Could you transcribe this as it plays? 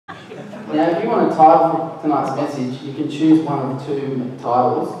Now, if you want to title for tonight's message, you can choose one of two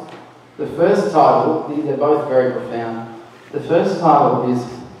titles. The first title, they're both very profound. The first title is,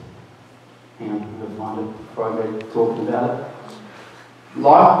 hang on, I'm going to find it before I go talking about it.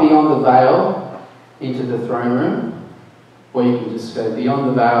 Life Beyond the Veil into the Throne Room, or you can just go Beyond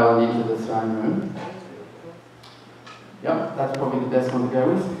the Veil and into the Throne Room. Yep, that's probably the best one to go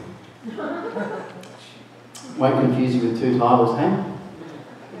with. Won't confuse you with two titles, hey?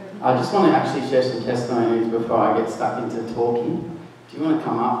 I just want to actually share some testimonies before I get stuck into talking. Do you want to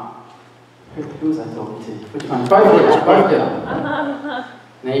come up? Who was I talking to? Which one? Both of them.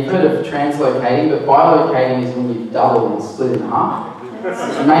 Now you've heard of translocating, but bilocating is when you double and split in half.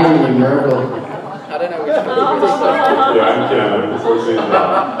 It's amazingly miracle. I don't know which one. Yeah, I'm Canada.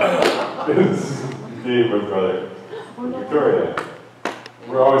 It's Dave, my brother. Victoria.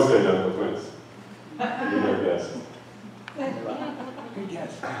 We're always saying that with twins. You're my guest. Good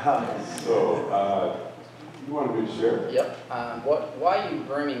guess. So, you want me to share? Yep. Why are you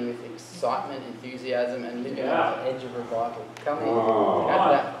brimming with excitement, enthusiasm, and living on the edge of revival? Tell me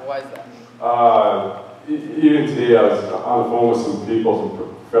about that. Why is that? Even today, I was on the phone with some people, some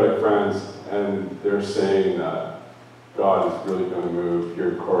prophetic friends, and they're saying that God is really going to move here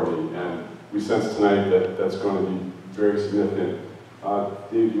at Courtney, and we sense tonight that that's going to be very significant.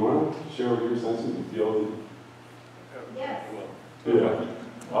 Dave, do you want to share what you're sensing? You feel? Yes. Yeah.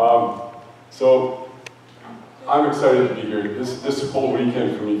 So I'm excited to be here. This whole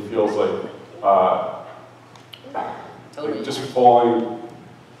weekend for me feels like just falling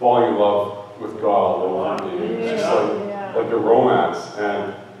in love with God all over me. It's just like a romance.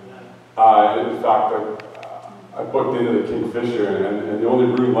 And in fact, I booked into the Kingfisher, and the only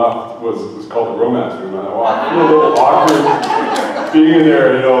room left was called the romance room. And I feel a little awkward being in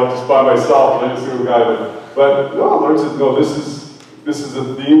there, just by myself, and a single guy. But no, Lord said, no, this is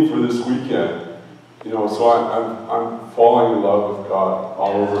a theme for this weekend. So I'm falling in love with God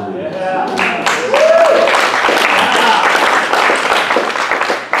all over me.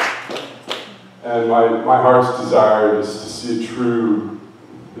 And my heart's desire is to see a true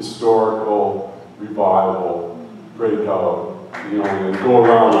historical revival break out, and go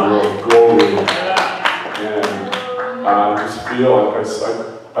around the world globally. And I just feel like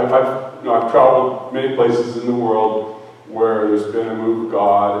I've traveled many places in the world where there's been a move of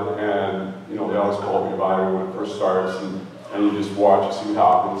God, and they always call it revival when it first starts, and you just watch and see what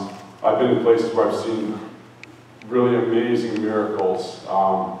happens. I've been in places where I've seen really amazing miracles,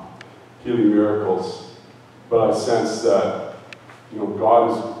 healing miracles, but I sense that God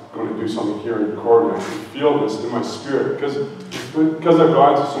is going to do something here in Courtney. I can feel this in my spirit because I've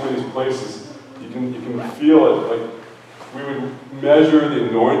gone to so many places. You can feel it. Like we would measure the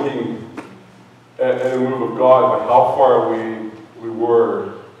anointing and the move of God by how far away we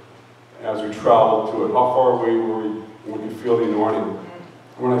were as we traveled to it. How far away were we when we could feel the anointing?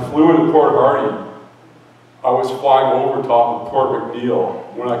 When I flew into Port Hardy, I was flying over top of Port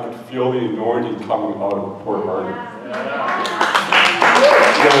McNeil when I could feel the anointing coming out of Port Hardy.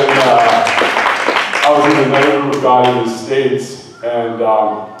 And, I was in the night room of God in the States, and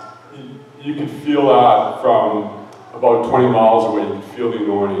you could feel that from about 20 miles away. You could feel the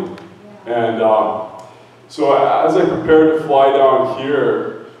anointing. And so as I prepared to fly down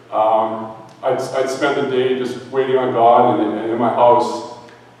here, I'd spent the day just waiting on God and in my house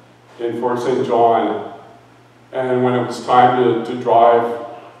in Fort St. John. And when it was time to drive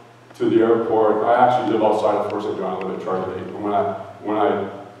to the airport, I actually live outside of Fort St. John, I live at Charlie Lake. And when I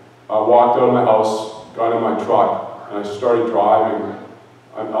walked out of my house, got in my truck, and I started driving,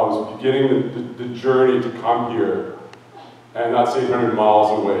 I was beginning the journey to come here, and that's 800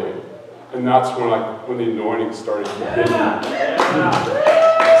 miles away. And that's when the anointing started to hit me.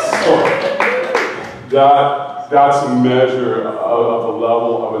 So that's a measure of the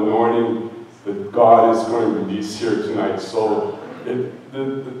level of anointing that God is going to release here tonight. So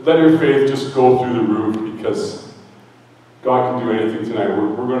let your faith just go through the roof, because God can do anything tonight.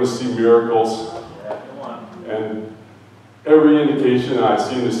 We're going to see miracles. And every indication that I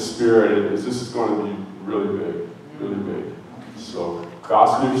see in the Spirit is this is going to be really big, really big. So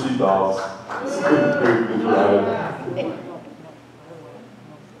fasten your seatbelts.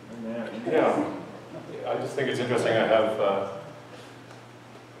 Yeah, I just think it's interesting. I have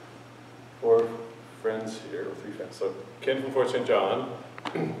 4 friends here, or 3 friends. So Ken from Fort St. John,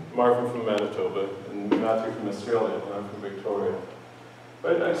 Marvin from Manitoba, and Matthew from Australia, and I'm from Victoria.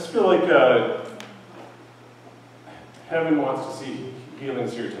 But I just feel like heaven wants to see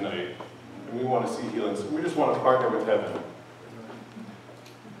healings here tonight, and we want to see healings. We just want to partner with heaven.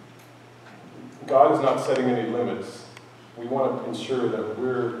 God is not setting any limits. We want to ensure that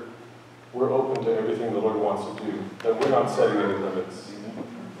we're we're open to everything the Lord wants to do, that we're not setting any limits.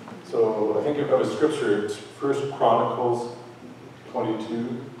 So I think of a scripture, it's 1 Chronicles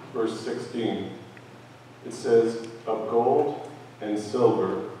 22, verse 16. It says, of gold and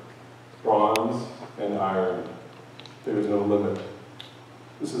silver, bronze and iron, there is no limit.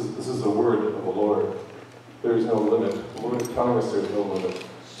 This is the word of the Lord. There is no limit. The Lord is telling us there is no limit.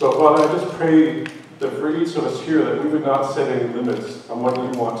 So Father, I just pray that for each of us here, that we would not set any limits on what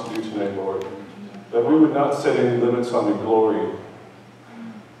you want to do tonight, Lord. That we would not set any limits on your glory.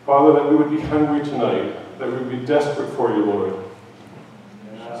 Father, that we would be hungry tonight, that we would be desperate for you, Lord.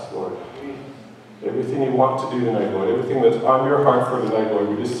 Yes, Lord. Everything you want to do tonight, Lord, everything that's on your heart for tonight, Lord,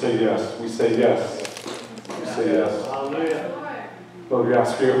 we just say yes. We say yes. We say yes. Hallelujah. Lord, we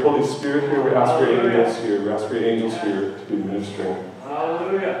ask for your Holy Spirit here, we ask for your angels here, we ask for your angels here to be ministering.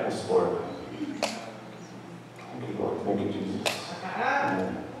 Hallelujah. Yes, Lord. Thank you, Lord. Thank you, Jesus.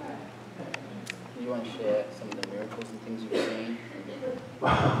 Amen. You want to share some of the miracles and things you've seen?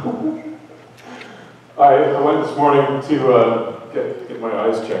 I went this morning to get my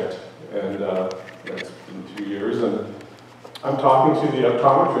eyes checked, and it's been 2 years, and I'm talking to the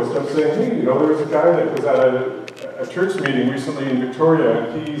optometrist. I'm saying, hey, you know, there was a guy that was at a church meeting recently in Victoria,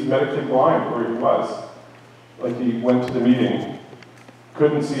 and he's medically blind where he was. Like, he went to the meeting,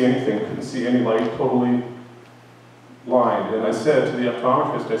 couldn't see anything, couldn't see any light, totally blind. And I said to the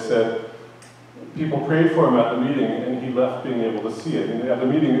optometrist, I said, people prayed for him at the meeting, and he left being able to see it. And at the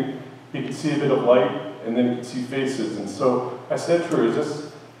meeting, he could see a bit of light, and then he could see faces. And so I said to her, is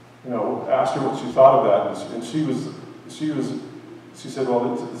this, you know, asked her what she thought of that, and she said,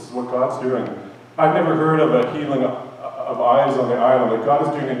 well, this is what God's doing. I've never heard of a healing of eyes on the island. Like, God is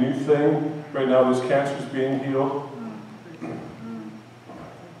doing a new thing. Right now, there's cancers being healed.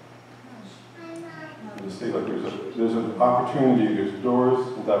 I just say, like, there's an opportunity, there's doors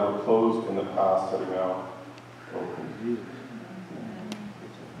that were closed in the past that are now open.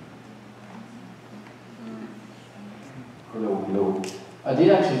 No. I did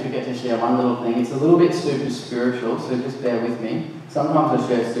actually forget to share one little thing. It's a little bit super spiritual, so just bear with me. Sometimes I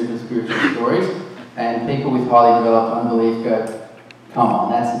share super spiritual stories, and people with highly developed unbelief go, come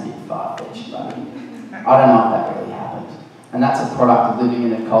on, that's a bit far-fetched, buddy. I don't know if that really happened. And that's a product of living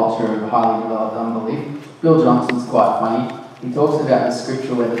in a culture of highly developed unbelief. Bill Johnson's quite funny. He talks about the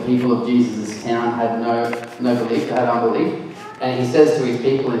scripture where the people of Jesus' town had no belief, they had unbelief. And he says to his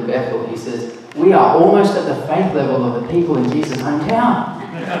people in Bethel, he says, we are almost at the faith level of the people in Jesus' hometown.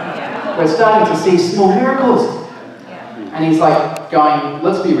 We're starting to see small miracles. And he's like going,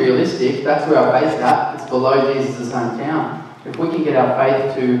 let's be realistic, that's where our faith's at, it's below Jesus' hometown. If we can get our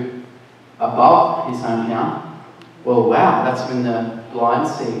faith to above his hometown, well, wow, that's when the blind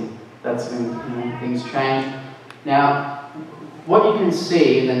see. That's when things change. Now, what you can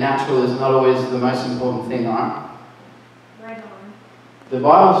see in the natural is not always the most important thing, right? Right on. The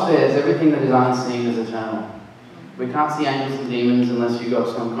Bible says everything that is unseen is eternal. We can't see angels and demons unless you've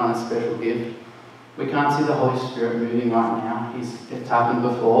got some kind of special gift. We can't see the Holy Spirit moving right now. It's happened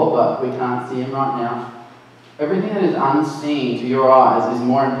before, but we can't see him right now. Everything that is unseen to your eyes is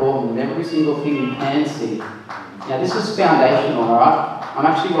more important than every single thing you can see. Now, this is foundational, alright? I'm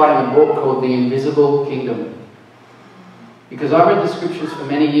actually writing a book called The Invisible Kingdom. Because I read the scriptures for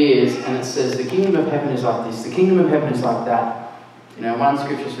many years, and it says the kingdom of heaven is like this, the kingdom of heaven is like that. You know, one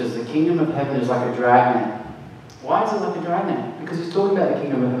scripture says the kingdom of heaven is like a dragnet. Why is it like a dragnet? Because he's talking about the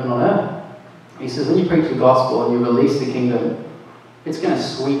kingdom of heaven on earth. He says when you preach the gospel and you release the kingdom, it's going to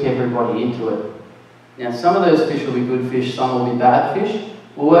sweep everybody into it. Now, some of those fish will be good fish, some will be bad fish.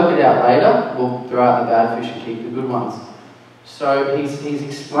 We'll work it out later. We'll throw out the bad fish and keep the good ones. So he's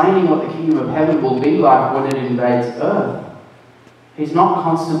explaining what the kingdom of heaven will be like when it invades earth. He's not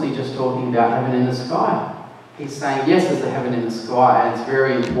constantly just talking about heaven in the sky. He's saying, yes, there's a heaven in the sky, and it's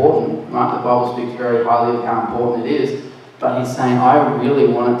very important, right? The Bible speaks very highly of how important it is. But he's saying, I really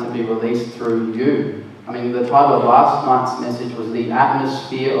want it to be released through you. I mean, the title of last night's message was The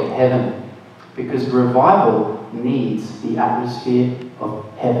Atmosphere of Heaven. Because revival needs the atmosphere of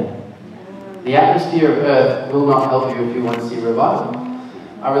heaven. The atmosphere of earth will not help you if you want to see revival.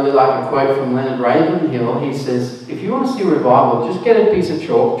 I really like a quote from Leonard Ravenhill. He says, if you want to see revival, just get a piece of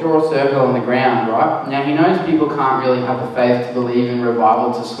chalk, draw a circle on the ground, right? Now, he knows people can't really have the faith to believe in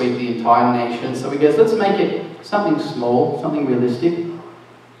revival to sweep the entire nation. So he goes, let's make it something small, something realistic.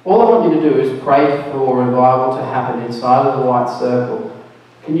 All I want you to do is pray for revival to happen inside of the white circle.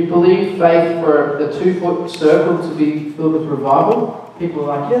 Can you believe faith for the 2-foot circle to be filled with revival? People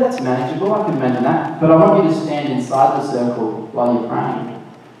are like, yeah, that's manageable, I can imagine that. But I want you to stand inside the circle while you're praying.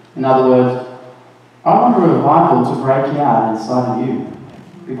 In other words, I want a revival to break out inside of you.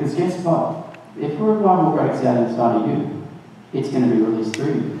 Because guess what? If a revival breaks out inside of you, it's going to be released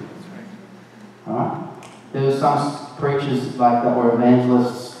through you. Alright? There were some preachers like that were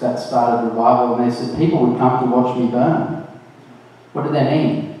evangelists that started revival, and they said people would come to watch me burn. What did they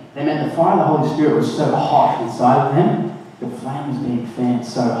mean? They meant the fire of the Holy Spirit was so hot inside of them, the flame was being fanned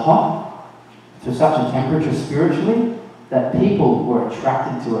so hot, to such a temperature spiritually, that people were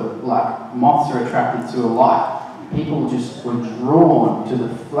attracted to it, like moths are attracted to a light. People just were drawn to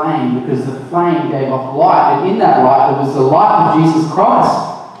the flame because the flame gave off light, and in that light there was the light of Jesus Christ.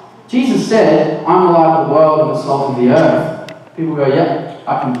 Jesus said, I'm the light of the world and the salt of the earth. People go, yeah,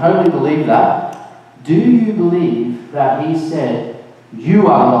 I can totally believe that. Do you believe that he said, you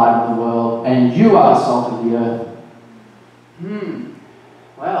are the light of the world and you are the salt of the earth?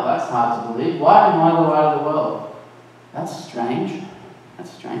 Well, that's hard to believe. Why am I the light of the world? That's strange.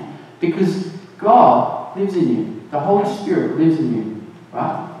 That's strange. Because God lives in you. The Holy Spirit lives in you.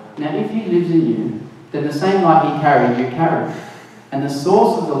 Right? Now, if he lives in you, then the same light he carried, you carry. And the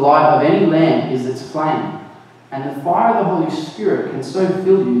source of the light of any lamp is its flame. And the fire of the Holy Spirit can so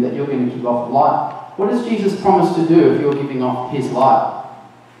fill you that you're going to give off light. What does Jesus promise to do if you're giving off his light?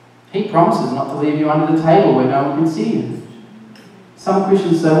 He promises not to leave you under the table where no one can see you. Some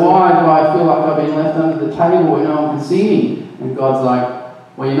Christians say, why do I feel like I've been left under the table where no one can see me? And God's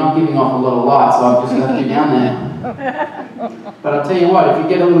like, well, you're not giving off a lot of light, so I've just left you down there. But I'll tell you what, if you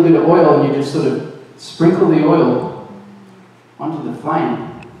get a little bit of oil and you just sort of sprinkle the oil onto the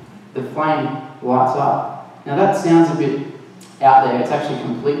flame lights up. Now that sounds a bit out there. It's actually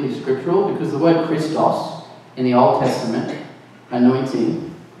completely scriptural because the word Christos in the Old Testament, anointing,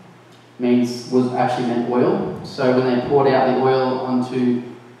 was actually meant oil. So when they poured out the oil onto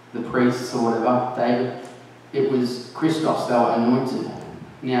the priests or whatever, David, it was Christos, they were anointed.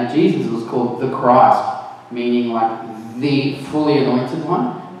 Now Jesus was called the Christ, meaning like the fully anointed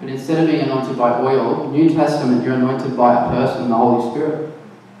one. But instead of being anointed by oil, New Testament, you're anointed by a person, the Holy Spirit.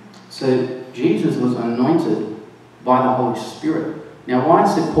 So Jesus was anointed by the Holy Spirit. Now why it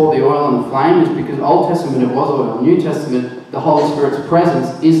said pour the oil on the flame is because Old Testament it was oil. New Testament, the Holy Spirit's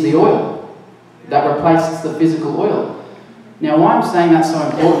presence is the oil. That replaces the physical oil. Now why I'm saying that's so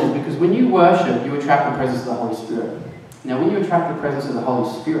important is because when you worship, you attract the presence of the Holy Spirit. Now when you attract the presence of the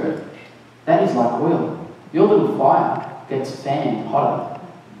Holy Spirit, that is like oil. Your little fire gets fanned hotter.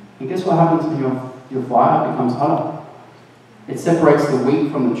 And guess what happens when your fire becomes hotter? It separates the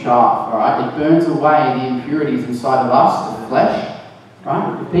wheat from the chaff, alright? It burns away the impurities inside of us, the flesh,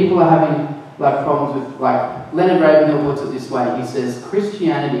 right? If people are having like problems with, like, Leonard Ravenhill puts it this way, he says,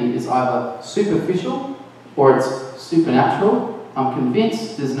 Christianity is either superficial or it's supernatural. I'm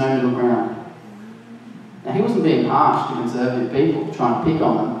convinced there's no middle ground. Now he wasn't being harsh to conservative people, trying to pick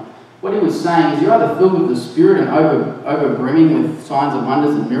on them. What he was saying is you're either filled with the Spirit and over brimming with signs and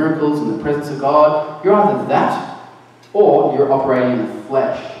wonders and miracles and the presence of God. You're either that or you're operating in the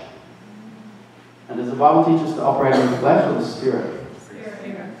flesh. And does the Bible teach us to operate in the flesh or the Spirit?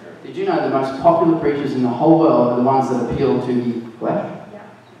 Did you know the most popular preachers in the whole world are the ones that appeal to the flesh? Yeah.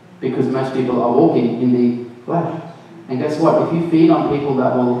 Because most people are walking in the flesh. And guess what? If you feed on people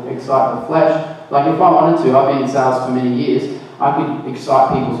that will excite the flesh, like if I wanted to, I've been in sales for many years, I could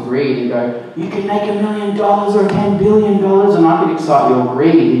excite people's greed and go, you can make $1 million or $10 billion, and I could excite your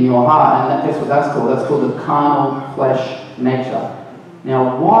greed in your heart, and that's what that's called. That's called the carnal flesh nature.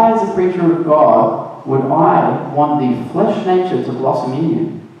 Now, why as a preacher of God would I want the flesh nature to blossom in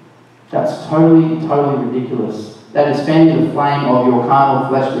you? That's totally, totally ridiculous. That is fanning the flame of your carnal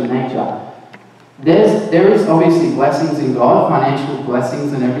fleshly nature. There is obviously blessings in God, financial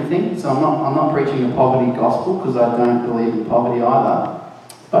blessings and everything. So I'm not preaching a poverty gospel because I don't believe in poverty either.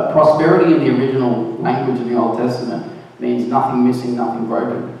 But prosperity in the original language of the Old Testament means nothing missing, nothing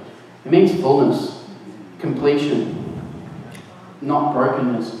broken. It means fullness, completion, not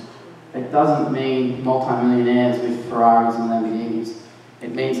brokenness. It doesn't mean multimillionaires with Ferraris and Lamborghinis.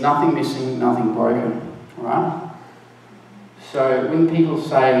 It means nothing missing, nothing broken. Alright? So when people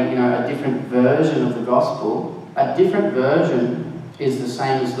say, a different version of the gospel, a different version is the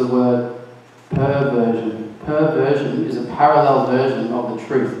same as the word perversion. Perversion is a parallel version of the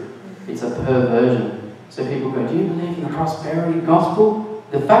truth. It's a perversion. So people go, do you believe in the prosperity gospel?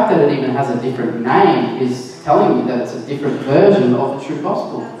 The fact that it even has a different name is telling you that it's a different version of the true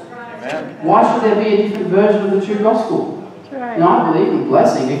gospel. Amen. Why should there be a different version of the true gospel? Right. Now, I believe in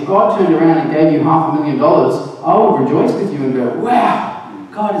blessing. If God turned around and gave you $500,000, I would rejoice with you and go, wow,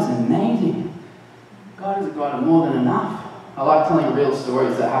 God is amazing. God is a God of more than enough. I like telling real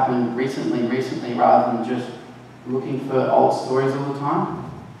stories that happened recently, rather than just looking for old stories all the time.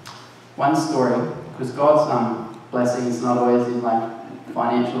 One story, because God's blessing is not always in like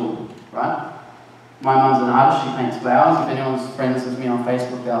financial, right? My mum's an artist, she paints flowers. If anyone's friends with me on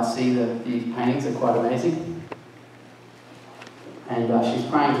Facebook, they'll see that these paintings are quite amazing. And she's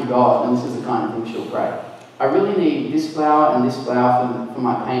praying to God, and this is the kind of thing she'll pray. I really need this flower and this flower for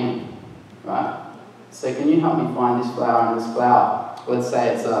my painting, right? So can you help me find this flower and this flower? Let's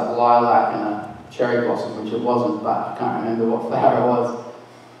say it's a lilac and a cherry blossom, which it wasn't, but I can't remember what flower it was.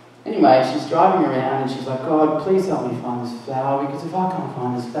 Anyway, she's driving around and she's like, God, please help me find this flower, because if I can't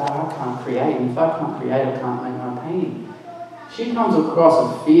find this flower, I can't create. And if I can't create, I can't make my painting. She comes across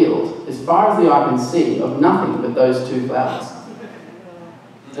a field, as far as the eye can see, of nothing but those two flowers.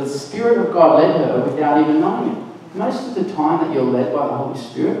 The Spirit of God led her without even knowing it. Most of the time that you're led by the Holy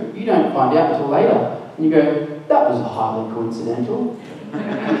Spirit, you don't find out until later. And you go, that was highly coincidental. You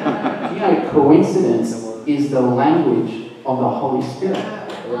know, coincidence is the language of the Holy Spirit.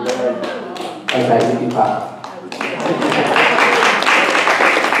 Okay, give you clap.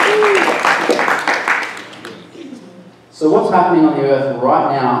 So what's happening on the earth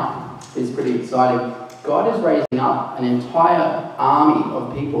right now is pretty exciting. God is raising up an entire army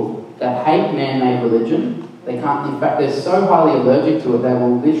of people that hate man-made religion. They can't, in fact, they're so highly allergic to it, they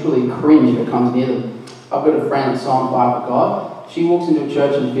will literally cringe if it comes near them. I've got a friend that's on fire for God. She walks into a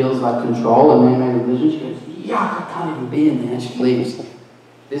church and feels like control and man-made religion. She goes, yuck, I can't even be in there. And she leaves.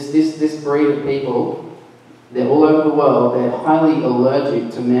 This breed of people, they're all over the world. They're highly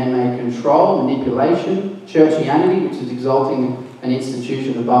allergic to man-made control, manipulation, churchianity, which is exalting an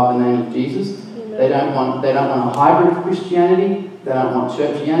institution above the name of Jesus. They don't want a hybrid of Christianity. They don't want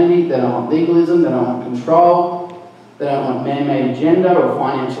churchianity. They don't want legalism. They don't want control. They don't want man-made agenda or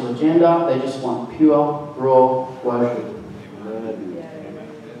financial agenda. They just want pure, raw worship.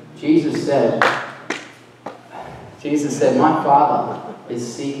 Jesus said, my Father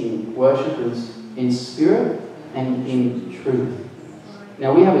is seeking worshippers in spirit and in truth.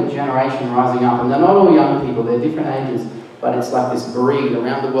 Now we have a generation rising up, and they're not all young people, they're different ages, but it's like this breed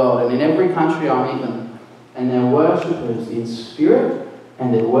around the world, and in every country I meet them, and they're worshippers in spirit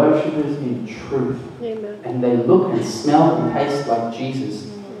and they're worshippers in truth. Amen. And they look and smell and taste like Jesus.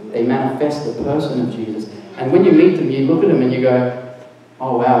 They manifest the person of Jesus. And when you meet them, you look at them and you go,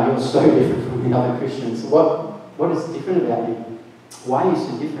 oh wow, you're so different from the other Christians. What is different about you? Why are you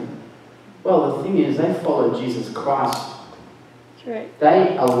so different? Well, the thing is, they follow Jesus Christ. That's right.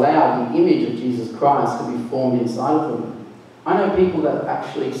 They allow the image of Jesus Christ to be formed inside of them. I know people that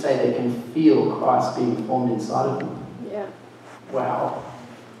actually say they can feel Christ being formed inside of them. Yeah. Wow.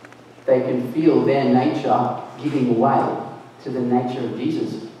 They can feel their nature giving way to the nature of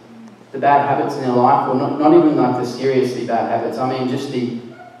Jesus. The bad habits in their life, or not even like the seriously bad habits, I mean just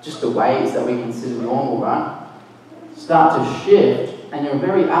the ways that we consider normal, right? Start to shift, and your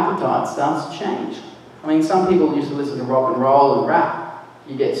very appetite starts to change. I mean, some people used to listen to rock and roll and rap.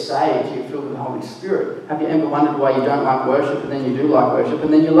 You get saved, you get filled with the Holy Spirit. Have you ever wondered why you don't like worship, and then you do like worship,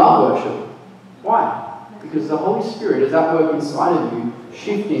 and then you love worship? Why? Because the Holy Spirit is at work inside of you,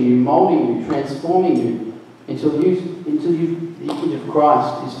 shifting you, molding you, transforming you, until the image of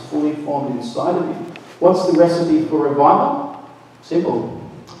Christ is fully formed inside of you. What's the recipe for revival?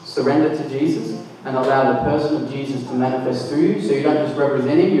 Simple. Surrender to Jesus and allow the person of Jesus to manifest through you, so you don't just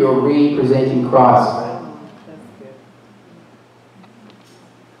represent him, you're representing Christ.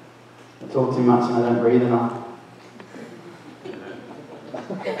 I talk too much and I don't breathe enough.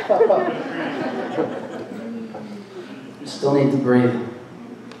 Still need to breathe.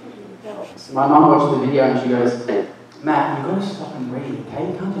 So my mum watched the video and she goes, Matt, you've got to stop and breathe,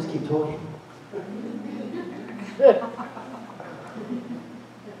 okay? You can't just keep talking.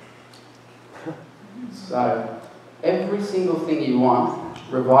 So, every single thing you want,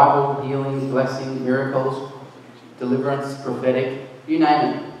 revival, healing, blessing, miracles, deliverance, prophetic, you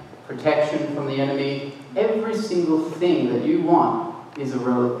name it, protection from the enemy, every single thing that you want is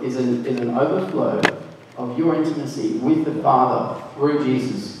an overflow of your intimacy with the Father through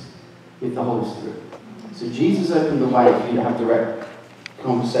Jesus, with the Holy Spirit. So Jesus opened the way for you to have direct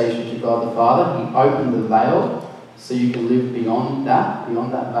conversation with God the Father. He opened the veil so you can live beyond that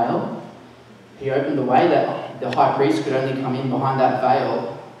veil. He opened the way that the high priest could only come in behind that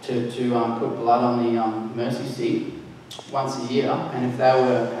veil to put blood on the mercy seat once a year, and if they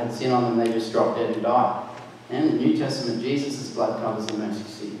had sin on them, they just dropped dead and died. And in the New Testament, Jesus' blood covers the mercy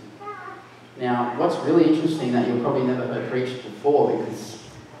seat. Now, what's really interesting that you've probably never heard preached before, because,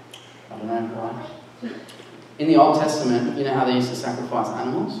 I don't know why. In the Old Testament, you know how they used to sacrifice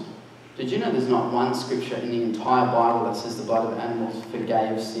animals? Did you know there's not one scripture in the entire Bible that says the blood of animals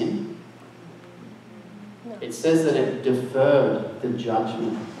forgave sin? No. It says that it deferred the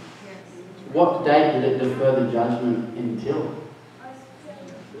judgment. What date did it defer the judgment until?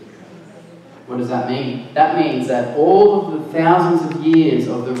 What does that mean? That means that all of the thousands of years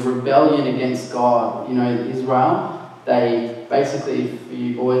of the rebellion against God, you know, Israel, they basically, for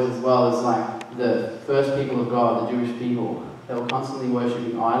you boys as well, as like the first people of God, the Jewish people, they were constantly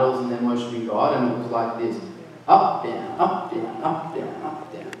worshipping idols and then worshipping God, and it was like this, up, down, up, down, up, down,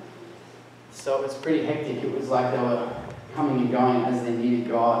 up, down. So it's pretty hectic. It was like they were coming and going as they needed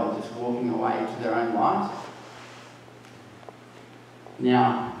God and just walking away to their own lives.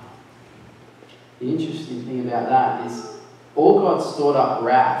 Now, the interesting thing about that is all God's stored up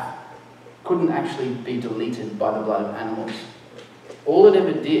wrath couldn't actually be deleted by the blood of animals. All it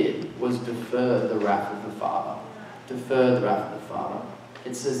ever did was defer the wrath of the Father. Defer the wrath of the Father.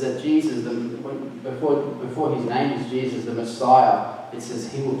 It says that Jesus, before his name is Jesus, the Messiah, it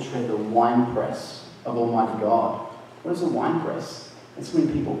says he will tread the winepress of Almighty God. What is a winepress? It's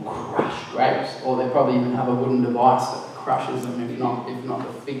when people crush grapes, or they probably even have a wooden device that crushes them, if not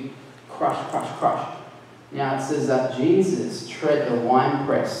the fig. Crush. Now it says that Jesus tread the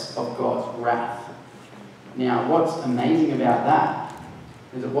winepress of God's wrath. Now what's amazing about that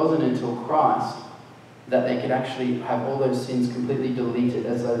is it wasn't until Christ that they could actually have all those sins completely deleted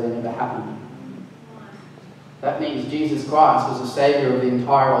as though they never happened. That means Jesus Christ was the Saviour of the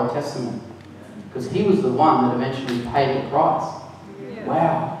entire Old Testament, because he was the one that eventually paid the price.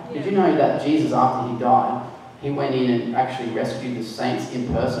 Wow. Did you know that Jesus, after he died, he went in and actually rescued the saints in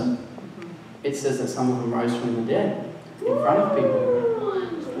person? It says that some of them rose from the dead in front of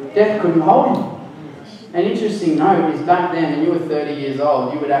people. Death couldn't hold him. An interesting note is back then, when you were 30 years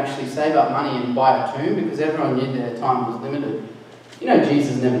old, you would actually save up money and buy a tomb, because everyone knew their time was limited. You know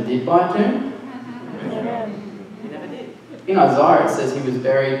Jesus never did buy a tomb. He never did. In Isaiah it says he was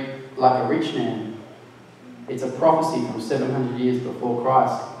buried like a rich man. It's a prophecy from 700 years before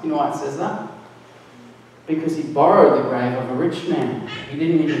Christ. You know why it says that? Because he borrowed the grave of a rich man. He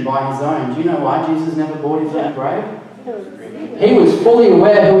didn't even buy his own. Do you know why Jesus never bought his own grave? He was fully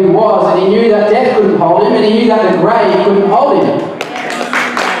aware who he was, and he knew that death couldn't hold him, and he knew that the grave couldn't hold him.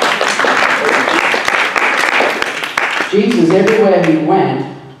 Jesus, everywhere he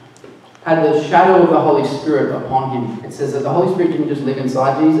went, had the shadow of the Holy Spirit upon him. It says that the Holy Spirit didn't just live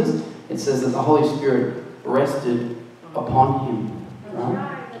inside Jesus. It says that the Holy Spirit rested upon him.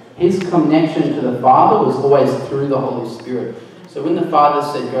 Right? His connection to the Father was always through the Holy Spirit. So when the Father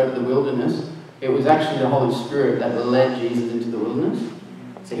said, go to the wilderness, it was actually the Holy Spirit that led Jesus into the wilderness.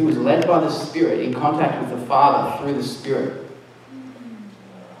 So he was led by the Spirit, in contact with the Father through the Spirit.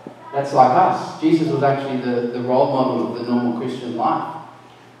 That's like us. Jesus was actually the role model of the normal Christian life.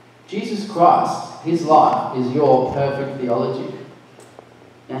 Jesus Christ, his life is your perfect theology.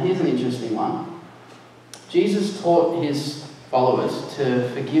 Now here's an interesting one. Jesus taught his followers to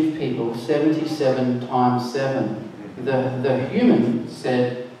forgive people 77 times 7. The human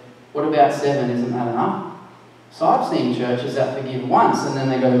said, what about 7? Isn't that enough? So I've seen churches that forgive once and then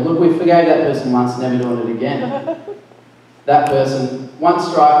they go, look, we forgave that person once, never doing it again. That person, one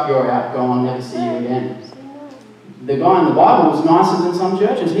strike, you're out, go on, never see you again. The guy in the Bible was nicer than some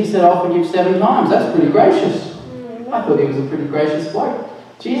churches. He said, I'll forgive 7 times. That's pretty gracious. I thought he was a pretty gracious bloke.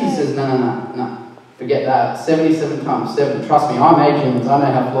 Jesus says, no. Forget that. 77 times 7. Trust me, I made humans. I know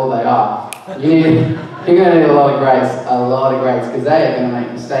how flawed they are. You're going to need a lot of grace. A lot of grace. Because they are going to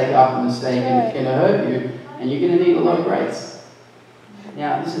make mistake after mistake and it's going to hurt you. And you're going to need a lot of grace.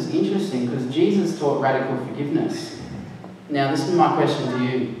 Now, this is interesting because Jesus taught radical forgiveness. Now, this is my question to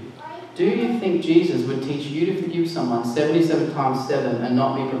you. Do you think Jesus would teach you to forgive someone 77 times 7 and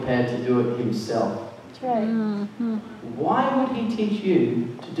not be prepared to do it himself? That's right. Mm-hmm. Why would he teach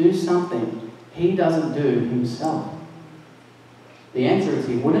you to do something he doesn't do himself? The answer is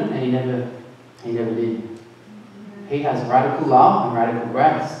he wouldn't, and he never did. He has radical love and radical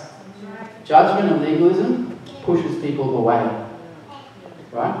grace. Judgment and legalism pushes people away.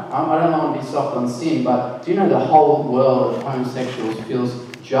 Right? I don't want to be soft on sin, but do you know the whole world of homosexuals feels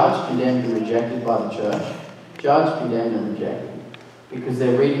judged, condemned, and rejected by the church? Judged, condemned, and rejected. Because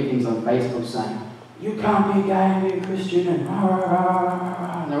they're reading things on Facebook saying, you can't be gay and be a Christian,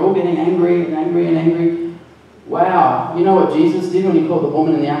 and they're all getting angry and angry and angry. Wow, you know what Jesus did when he caught the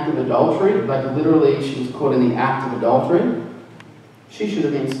woman in the act of adultery? Like literally she was caught in the act of adultery. She should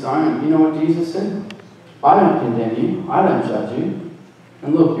have been stoned. You know what Jesus said? I don't condemn you, I don't judge you.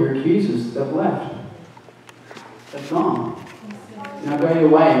 And look, your accusers, they've left. They've gone. Now go your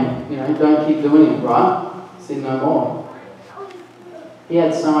way and don't keep doing it, right? Sin no more. He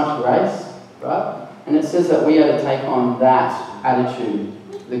had so much grace, right? And it says that we are to take on that attitude,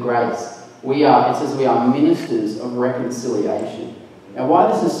 the grace. It says we are ministers of reconciliation. Now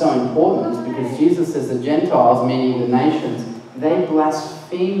why this is so important is because Jesus says the Gentiles, meaning the nations, they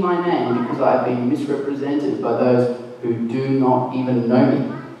blaspheme my name because I have been misrepresented by those who do not even know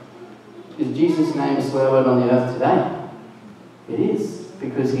me. Is Jesus' name a swear word on the earth today? It is,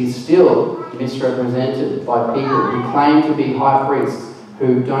 because he's still misrepresented by people who claim to be high priests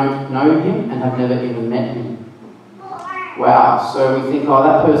who don't know him and have never even met him. Wow, so we think, oh,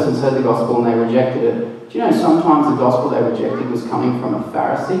 that person's heard the gospel and they rejected it. Do you know sometimes the gospel they rejected was coming from a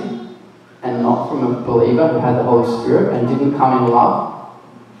Pharisee and not from a believer who had the Holy Spirit and didn't come in love?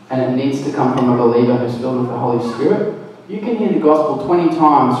 And it needs to come from a believer who's filled with the Holy Spirit. You can hear the gospel 20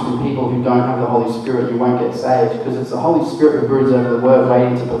 times from people who don't have the Holy Spirit, you won't get saved, because it's the Holy Spirit who broods over the word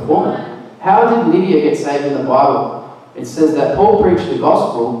waiting to perform it. How did Lydia get saved in the Bible? It says that Paul preached the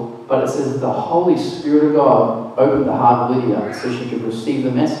gospel, but it says the Holy Spirit of God opened the heart of Lydia so she could receive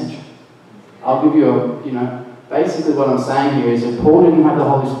the message. I'll give you basically what I'm saying here is if Paul didn't have the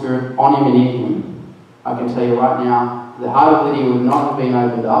Holy Spirit on him and in him, I can tell you right now, the heart of Lydia would not have been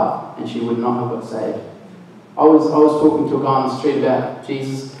opened up and she would not have got saved. I was talking to a guy on the street about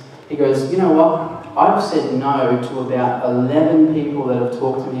Jesus. He goes, you know what? I've said no to about 11 people that have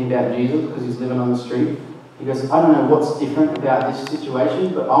talked to me about Jesus because he's living on the street. He goes, I don't know what's different about this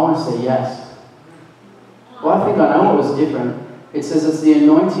situation, but I want to say yes. Well, I think I know what was different. It says it's the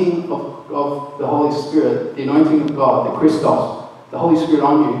anointing of the Holy Spirit, the anointing of God, the Christos, the Holy Spirit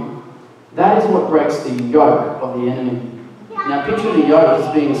on you. That is what breaks the yoke of the enemy. Now picture the yoke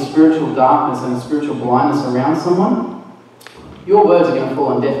as being a spiritual darkness and a spiritual blindness around someone. Your words are going to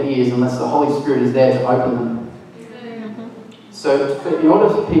fall on deaf ears unless the Holy Spirit is there to open them. So in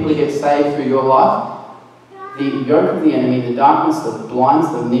order for people to get saved through your life, the yoke of the enemy, the darkness that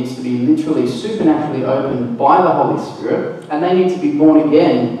blinds them, needs to be literally supernaturally opened by the Holy Spirit, and they need to be born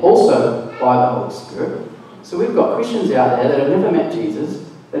again also by the Holy Spirit. So we've got Christians out there that have never met Jesus,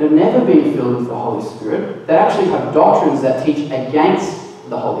 that have never been filled with the Holy Spirit, that actually have doctrines that teach against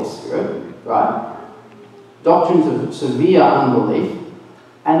the Holy Spirit, right? Doctrines of severe unbelief,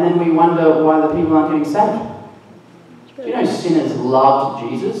 and then we wonder why the people aren't getting saved. Do you know sinners loved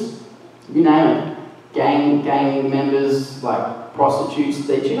Jesus? You name it. Gang members, like prostitutes,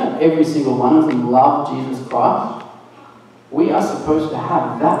 do you know every single one of them loved Jesus Christ? We are supposed to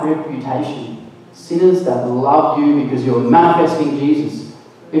have that reputation. Sinners that love you because you're manifesting Jesus.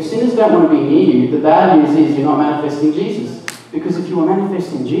 If sinners don't want to be near you, the bad news is you're not manifesting Jesus. Because if you were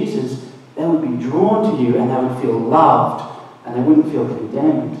manifesting Jesus, they would be drawn to you and they would feel loved and they wouldn't feel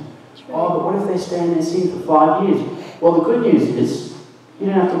condemned. Oh, but what if they stay in their sin for 5 years? Well, the good news is you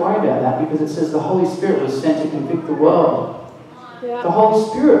don't have to worry about that because it says the Holy Spirit was sent to convict the world. Yeah. The Holy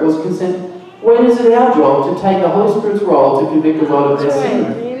Spirit was sent. When is it our job to take the Holy Spirit's role to convict the world of their sin?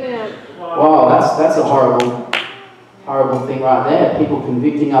 Amen. Wow, that's a horrible thing right there. People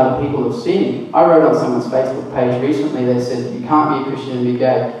convicting other people of sin. I wrote on someone's Facebook page recently, they said, you can't be a Christian and be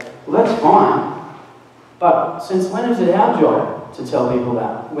gay. Well, that's fine. But since when is it our job to tell people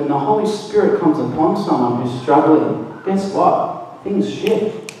that? When the Holy Spirit comes upon someone who's struggling, guess what? Things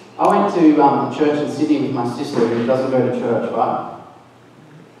shift. I went to church in Sydney with my sister who doesn't go to church, right?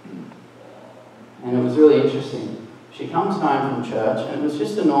 And it was really interesting. She comes home from church, and it was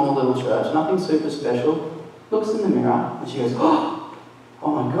just a normal little church, nothing super special. Looks in the mirror, and she goes, oh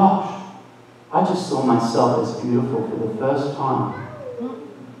my gosh, I just saw myself as beautiful for the first time.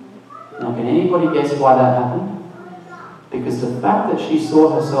 Now, can anybody guess why that happened? Because the fact that she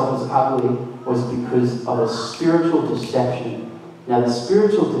saw herself as ugly was because of a spiritual deception. Now, the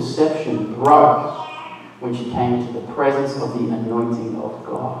spiritual deception broke when she came into the presence of the anointing of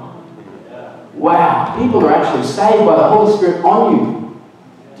God. Wow, people are actually saved by the Holy Spirit on you.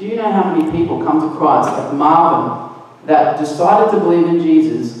 Do you know how many people come to Christ, like Marvin, that decided to believe in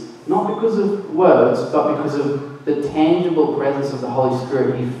Jesus, not because of words, but because of the tangible presence of the Holy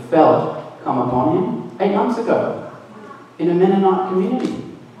Spirit he felt come upon him 8 months ago in a Mennonite community?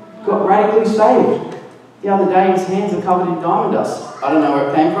 Got radically saved. The other day his hands are covered in diamond dust. I don't know where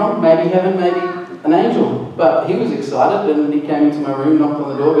it came from. Maybe heaven, maybe an angel. But he was excited and he came into my room, knocked on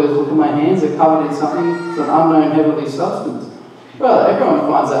the door, goes, look at my hands, they're covered in something, some unknown heavenly substance. Well, everyone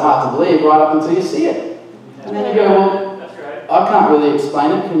finds that hard to believe right up until you see it. And then you go, well, I can't really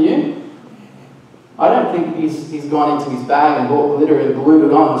explain it, can you? I don't think he's gone into his bag and bought glitter and glued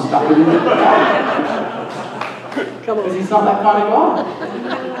it on and stuck it in the bag. Because he's not that kind of guy.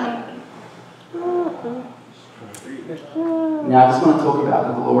 Now, I just want to talk about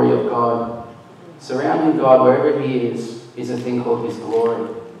the glory of God. Surrounding God, wherever he is a thing called his glory.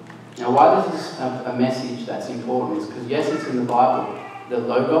 Now, why this is a message that's important is because, yes, it's in the Bible, the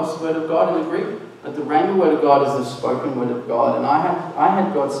Logos word of God in the Greek, but the Rhema word of God is the spoken word of God. And I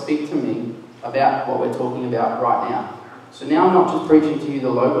had God speak to me about what we're talking about right now. So now I'm not just preaching to you the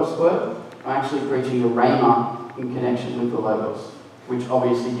Logos word, I'm actually preaching the Rhema in connection with the Logos, which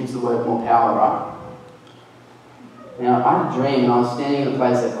obviously gives the word more power, right? Now, I had a dream, and I was standing in a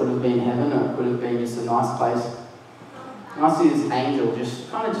place that could have been heaven, or it could have been just a nice place. And I see this angel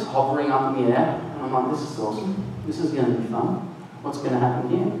just kind of just hovering up in the air, and I'm like, this is awesome. This is going to be fun. What's going to happen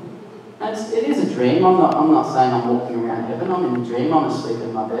here? And it is a dream. I'm not saying I'm walking around heaven. I'm in a dream. I'm asleep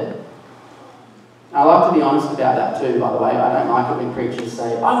in my bed. I like to be honest about that too, by the way. I don't like it when preachers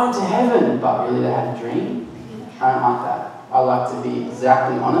say, I went to heaven, but really they had a dream. I don't like that. I like to be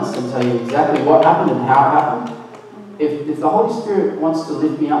exactly honest and tell you exactly what happened and how it happened. If the Holy Spirit wants to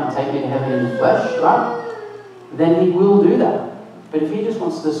lift me up and take me to heaven in the flesh, right, then He will do that. But if He just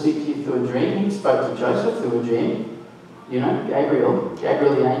wants to speak to you through a dream, He spoke to Joseph through a dream. You know, Gabriel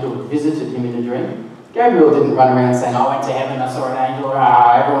the angel visited him in a dream. Gabriel didn't run around saying, I went to heaven, I saw an angel,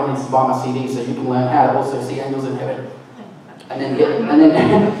 everyone needs to buy my CD so you can learn how to also see angels in heaven. And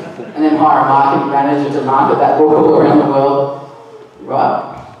then hire a marketing manager to market that book all around the world.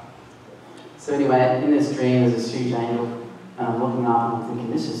 Right? So anyway, in this dream there's this huge angel, and I'm looking up and I'm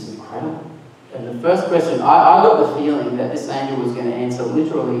thinking, this is incredible. And the first question, I got the feeling that this angel was going to answer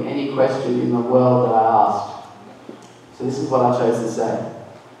literally any question in the world that I asked. So this is what I chose to say.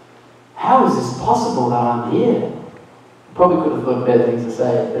 How is this possible that I'm here? Probably could have thought of better things to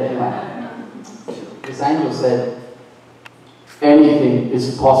say, but anyway. This angel said, anything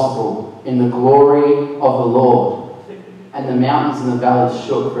is possible in the glory of the Lord. And the mountains and the valleys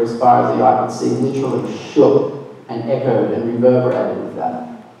shook for as far as the eye could see, literally shook and echoed and reverberated with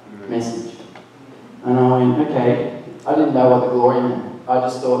that message. And I went, okay, I didn't know what the glory meant. I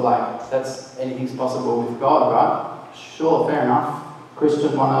just thought, like, that's anything's possible with God, right? Sure, fair enough.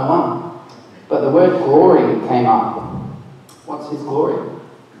 Christian 101. But the word glory came up. What's His glory?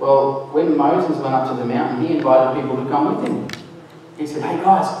 Well, when Moses went up to the mountain, he invited people to come with him. He said, hey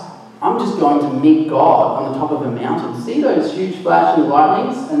guys, I'm just going to meet God on the top of a mountain. See those huge flashing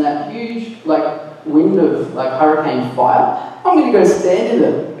lightnings and that huge wind of hurricane fire? I'm going to go stand in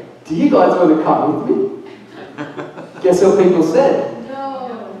it. Do you guys want to come with me? Guess what people said?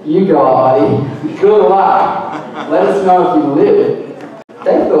 No. You go, buddy. Good luck. Let us know if you live.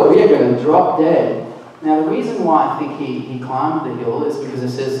 They thought we are going to drop dead. Now the reason why I think he climbed the hill is because it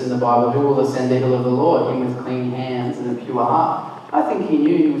says in the Bible, who will ascend the hill of the Lord? Him with clean hands and a pure heart. I think he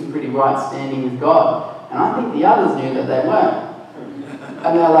knew he was pretty right standing with God. And I think the others knew that they weren't.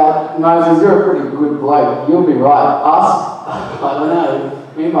 And they're like, Moses, you're a pretty good bloke. You'll be right. Us? I don't know.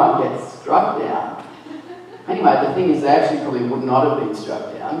 We might get struck down. Anyway, the thing is, they actually probably would not have been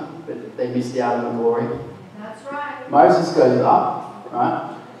struck down, but they missed out on the glory. That's right. Moses goes up,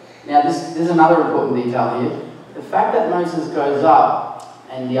 right? Now, there's another important detail here. The fact that Moses goes up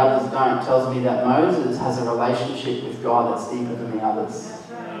and the others don't tells me that Moses has a relationship with God that's deeper than the others.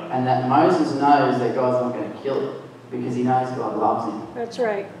 That's right. And that Moses knows that God's not going to kill him because he knows God loves him. That's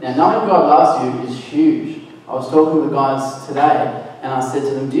right. Now, knowing God loves you is huge. I was talking to the guys today and I said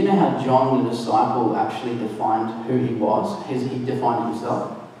to them, do you know how John the disciple actually defined who he was? He defined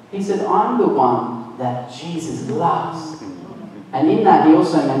himself. He said, I'm the one that Jesus loves. And in that, he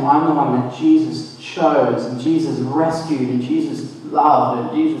also meant, I'm the one that Jesus chose, and Jesus rescued, and Jesus loved,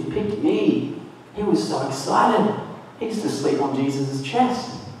 and Jesus picked me. He was so excited. He used to sleep on Jesus'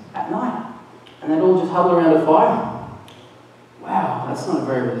 chest at night. And they'd all just huddle around a fire. Wow, that's not a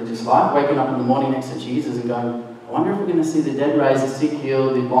very religious life. Waking up in the morning next to Jesus and going, I wonder if we're going to see the dead raised, the sick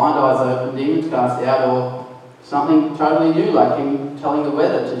healed, the blind eyes open, demons cast out, or something totally new, like him telling the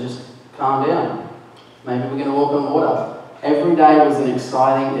weather to just calm down. Maybe we're going to walk on water. Every day was an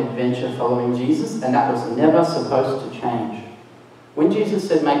exciting adventure following Jesus, and that was never supposed to change. When Jesus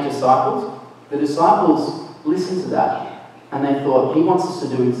said, make disciples, the disciples listened to that, and they thought, he wants us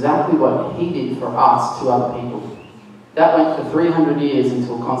to do exactly what he did for us to other people. That went for 300 years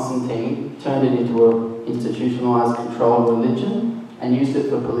until Constantine turned it into an institutionalized, controlled religion and used it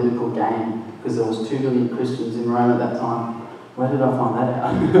for political gain, because there was 2 million Christians in Rome at that time. Where did I find that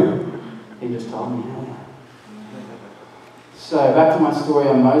out? He just told me. So back to my story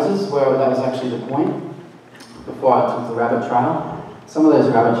on Moses, where that was actually the point, before I took the rabbit trail. Some of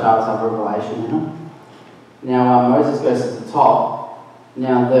those rabbit trails have revelation in them. Now Moses goes to the top.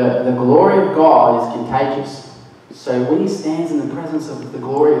 Now the glory of God is contagious. So when he stands in the presence of the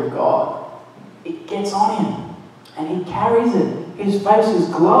glory of God, it gets on him, and he carries it. His face is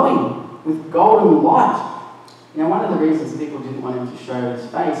glowing with golden light. Now one of the reasons people didn't want him to show his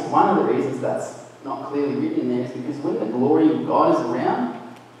face, one of the reasons that's not clearly written in there is because when the glory of God is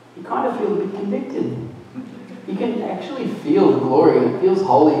around, you kind of feel a bit convicted. You can actually feel the glory, and it feels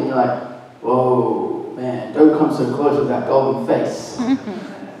holy, and you're like, whoa, man, don't come so close with that golden face.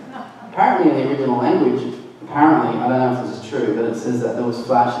 Apparently in the original language, apparently, I don't know if this is true, but it says that there was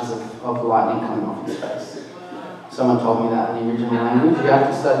flashes of lightning coming off his face. Someone told me that in the original language. You have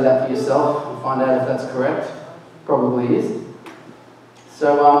to study that for yourself and find out if that's correct. Probably is.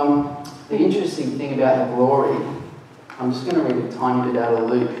 So the interesting thing about the glory, I'm just going to read a tiny bit out of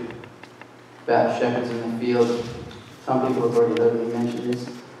Luke about shepherds in the field. Some people have already heard me mention this.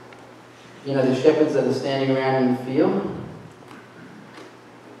 You know, the shepherds that are standing around in the field,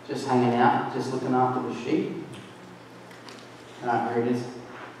 just hanging out, just looking after the sheep. Here it is.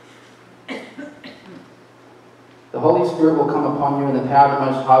 The Holy Spirit will come upon you, and the power of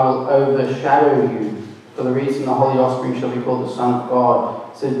the Most High will overshadow you. For the reason the Holy Offspring shall be called the Son of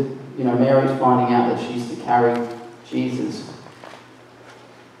God. So, you know, Mary's finding out that she's to carry Jesus.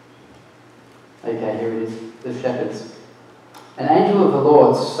 Okay, here it is. The shepherds. An angel of the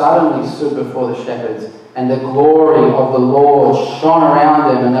Lord suddenly stood before the shepherds, and the glory of the Lord shone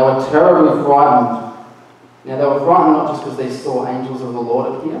around them, and they were terribly frightened. Now, they were frightened not just because they saw angels of the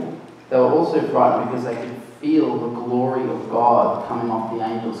Lord appear, they were also frightened because they could feel the glory of God coming off the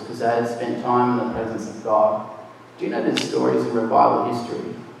angels, because they had spent time in the presence of God. Do you know there's stories in revival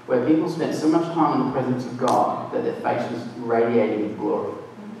history where people spent so much time in the presence of God that their face was radiating with glory?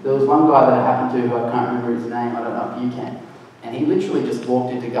 There was one guy that it happened to, who I can't remember his name, I don't know if you can, and he literally just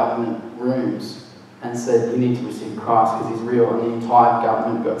walked into government rooms and said, you need to receive Christ because he's real, and the entire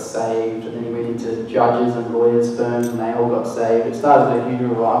government got saved, and then he went into judges and lawyers' firms and they all got saved. It started a huge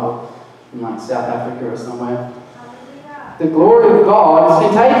revival in like South Africa or somewhere. The glory of God is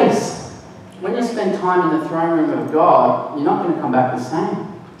contagious. When you spend time in the throne room of God, you're not going to come back the same.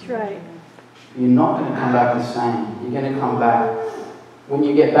 That's right. You're not going to come back the same. You're going to come back. When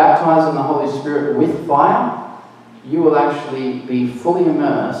you get baptized in the Holy Spirit with fire, you will actually be fully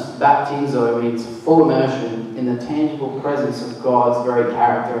immersed. Baptizo means full immersion in the tangible presence of God's very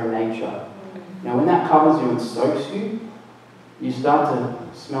character and nature. Now, when that covers you and soaks you, you start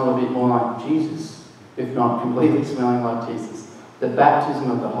to smell a bit more like Jesus, if not completely smelling like Jesus. The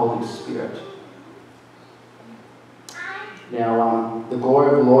baptism of the Holy Spirit. Now, the glory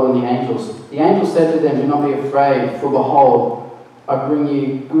of the Lord and the angels. The angel said to them, do not be afraid, for behold, I bring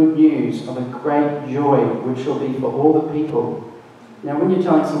you good news of a great joy, which shall be for all the people. Now, when you're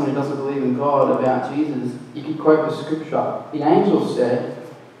telling someone who doesn't believe in God about Jesus, you can quote the scripture. The angel said,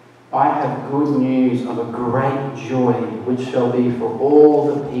 I have good news of a great joy, which shall be for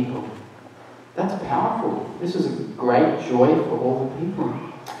all the people. That's powerful. This is a great joy for all the people.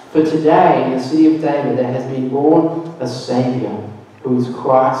 For today, in the city of David, there has been born a Saviour, who is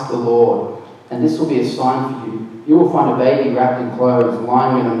Christ the Lord. And this will be a sign for you. You will find a baby wrapped in clothes,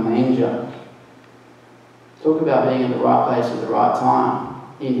 lying in a manger. Talk about being in the right place at the right time,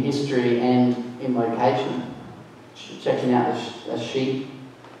 in history and in location. Checking out a sheep.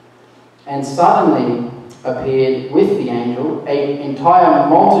 And suddenly appeared with the angel an entire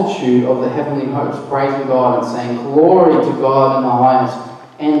multitude of the heavenly hosts, praising God and saying, glory to God in the highest,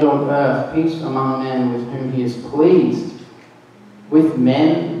 and on earth peace among men with whom he is pleased. With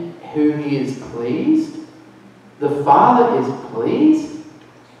men who he is pleased? The Father is pleased?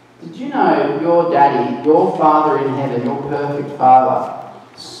 Did you know your daddy, your Father in heaven, your perfect Father,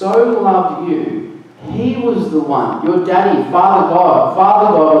 so loved you, he was the one, your daddy, Father God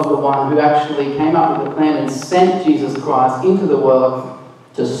was the one who actually came up with the plan and sent Jesus Christ into the world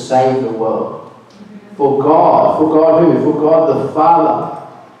to save the world. For God who? For God the Father,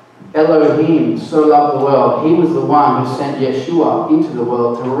 Elohim, so loved the world. He was the one who sent Yeshua into the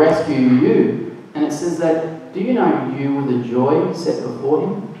world to rescue you. And it says that, do you know you were the joy set before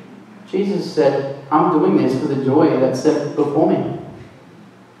him? Jesus said, I'm doing this for the joy that's set before me.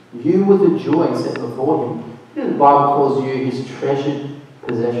 You were the joy set before him. You know, the Bible calls you his treasured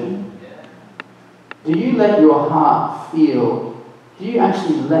possession. Do you let your heart feel, do you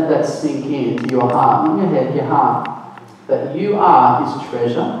actually let that sink into your heart, not your head, your heart, that you are his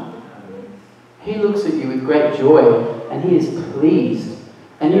treasure? He looks at you with great joy and he is pleased.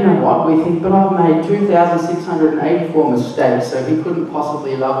 And you know what? We think, but I've made 2,684 mistakes, so he couldn't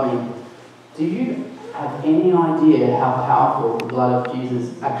possibly love me. Do you have any idea how powerful the blood of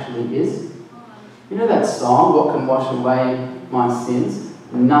Jesus actually is? You know that song, what can wash away my sins?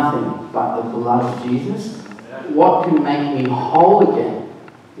 Nothing but the blood of Jesus. What can make me whole again?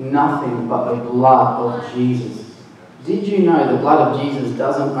 Nothing but the blood of Jesus. Did you know the blood of Jesus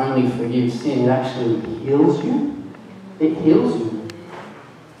doesn't only forgive sin, it actually heals you? It heals you.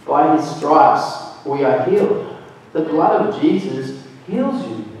 By his stripes we are healed. The blood of Jesus heals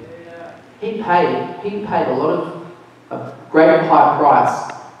you. He paid a great high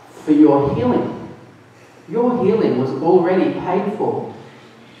price for your healing. Your healing was already paid for.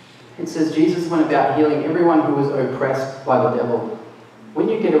 It says Jesus went about healing everyone who was oppressed by the devil. When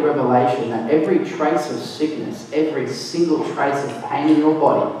you get a revelation that every trace of sickness, every single trace of pain in your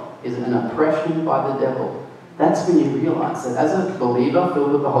body is an oppression by the devil, that's when you realize that as a believer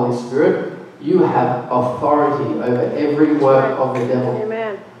filled with the Holy Spirit, you have authority over every work of the devil.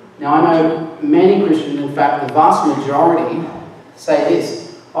 Amen. Now I know many Christians, in fact the vast majority, say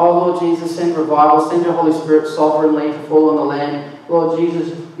this: oh Lord Jesus, send revival, send your Holy Spirit sovereignly to fall on the land. Lord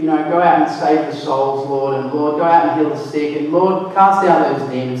Jesus, go out and save the souls, Lord, and Lord, go out and heal the sick, and Lord, cast out those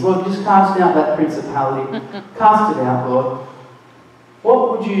demons. Lord, just cast out that principality. Cast it out, Lord.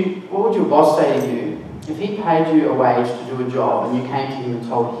 What would your boss say to you if he paid you a wage to do a job and you came to him and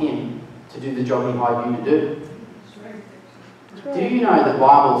told him to do the job he hired you to do? Do you know the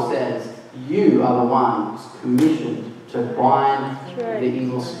Bible says you are the ones commissioned to bind the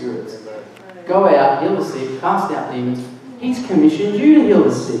evil spirits? Go out, heal the sick, cast out demons. He's commissioned you to heal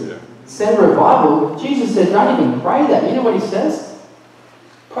the sick. Send revival. Jesus said, don't even pray that. You know what he says?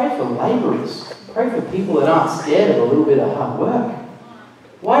 Pray for labourers. Pray for people that aren't scared of a little bit of hard work.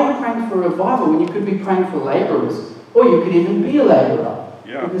 Why are you praying for revival when you could be praying for labourers? Or you could even be a labourer.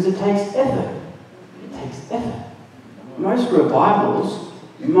 Yeah. Because it takes effort. It takes effort. Most revivals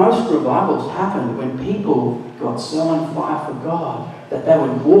happened when people got so on fire for God that they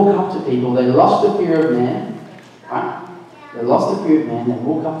would walk up to people. They lost the fear of man. Right? They lost the fear of man. They'd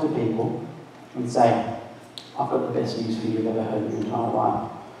walk up to people and say, I've got the best news for you you've ever heard in your entire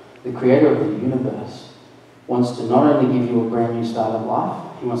life. The creator of the universe wants to not only give you a brand new start of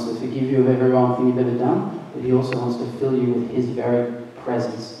life, he wants to forgive you of every wrong thing you've ever done, but he also wants to fill you with his very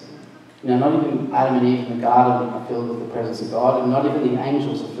presence. Not even Adam and Eve in the garden are filled with the presence of God, and not even the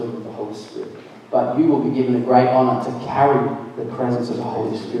angels are filled with the Holy Spirit. But you will be given a great honour to carry the presence of the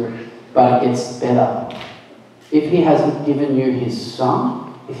Holy Spirit. But it gets better. If he hasn't given you his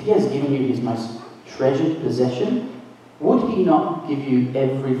Son, if he has given you his most treasured possession, would he not give you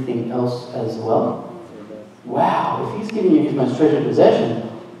everything else as well? Wow, if he's giving you his most treasured possession,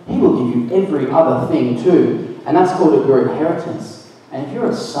 he will give you every other thing too. And that's called your inheritance. And if you're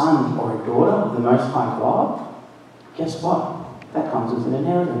a son or a daughter of the Most High God, guess what? That comes with an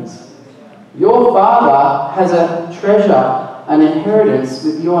inheritance. Your Father has a treasure, an inheritance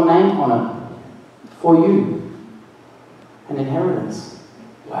with your name on it for you. An inheritance.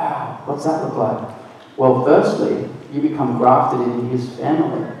 Wow, what's that look like? Well, firstly, you become grafted into his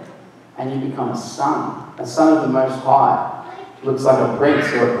family and you become a son of the Most High. Looks like a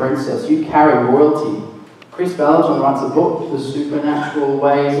prince or a princess. You carry royalty. Chris Valentin writes a book, The Supernatural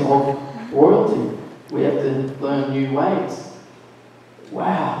Ways of Royalty. We have to learn new ways.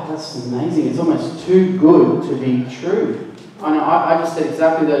 Wow, that's amazing. It's almost too good to be true. I know, I just said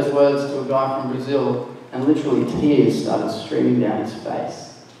exactly those words to a guy from Brazil, and literally tears started streaming down his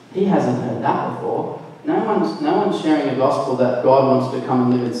face. He hasn't heard that before. No one's sharing a gospel that God wants to come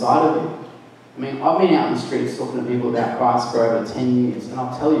and live inside of you. I mean, I've been out in the streets talking to people about Christ for over 10 years, and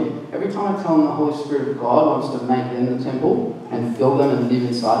I'll tell you, every time I tell them the Holy Spirit of God wants to make them the temple and fill them and live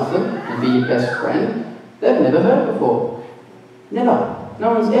inside of them and be your best friend, they've never heard it before. Never.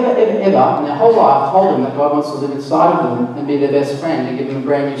 No one's ever in their whole life told them that God wants to live inside of them and be their best friend and give them a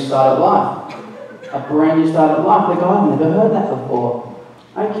brand new start of life. A brand new start of life. They go, I've never heard that before.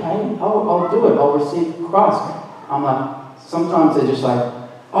 Okay, I'll do it. I'll receive Christ. I'm like, sometimes they're just like,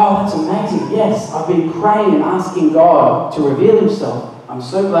 oh, that's amazing. Yes, I've been praying and asking God to reveal himself. I'm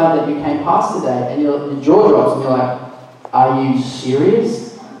so glad that you came past today. And your jaw drops and you're like, are you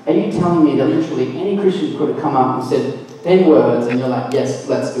serious? Are you telling me that literally any Christian could have come up and said 10 words and you're like, yes,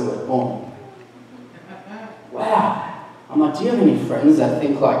 let's do it. Boom. Wow. I'm like, do you have any friends that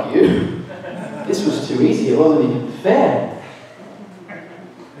think like you? This was too easy. It wasn't even fair.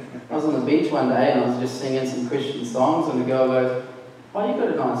 I was on the beach one day and I was just singing some Christian songs and the girl goes, oh, you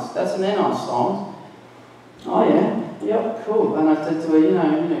got a nice, they're nice songs. Oh yeah, yep, cool. And I said to her, you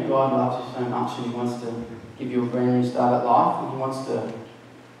know, God loves you so much and he wants to give you a brand new start at life and he wants to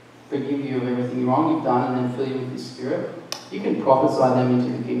forgive you of everything wrong you've done and then fill you with his Spirit. You can prophesy them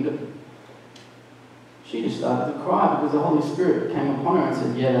into the kingdom. She just started to cry because the Holy Spirit came upon her and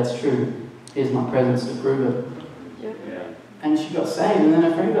said, yeah, that's true. Here's my presence to prove it. Yeah. And she got saved, and then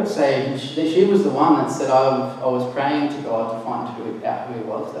her friend got saved, and she was the one that said, I was praying to God to find out who he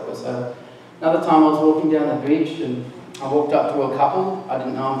was. That was her. Another time I was walking down the beach, and I walked up to a couple. I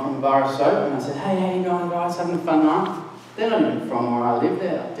didn't know them from a bar of soap, and I said, hey, how you going, guys? Having a fun night? They're not even from where I live.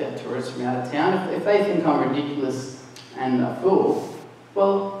 They're tourists from out of town. If they think I'm ridiculous and a fool,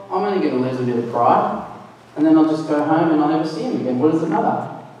 well, I'm only going to lose a bit of pride, and then I'll just go home and I'll never see him again. What does it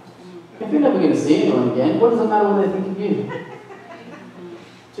matter? If you're never going to see anyone again, what does it matter what they think of you?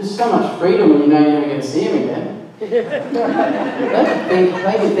 Just so much freedom when you know you're never going to see him again. They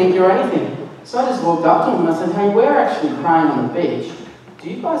can think you're anything. So I just walked up to them and I said, hey, we're actually praying on the beach. Do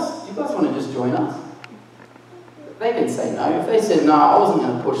you guys want to just join us? They could say no. If they said no, I wasn't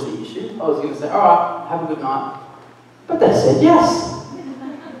going to push the issue. I was going to say, all right, have a good night. But they said yes.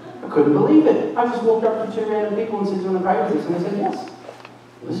 I couldn't believe it. I just walked up to two random people and said, do you want to pray with us? And they said yes.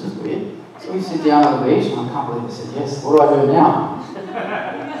 Well, this is weird. So we sit down on the beach, and I can't believe they said yes. What do I do now?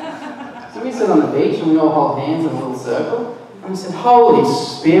 So we sit on the beach, and we all hold hands in a little circle. And we said, Holy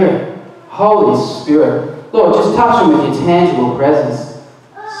Spirit, Lord, just touch them with your tangible presence.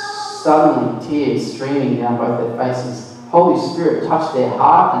 Suddenly, tears streaming down both their faces. Holy Spirit touched their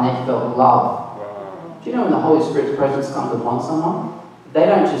heart, and they felt love. Do you know when the Holy Spirit's presence comes upon someone, they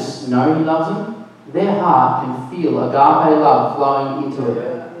don't just know He loves them, their heart can feel agape love flowing into it.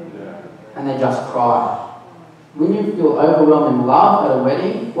 And they just cry. When you feel overwhelming love at a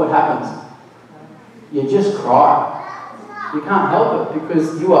wedding, what happens? You just cry. You can't help it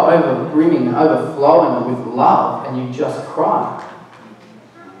because you are overbrimming, overflowing with love, and you just cry.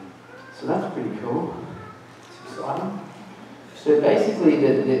 So that's pretty cool. It's exciting. So basically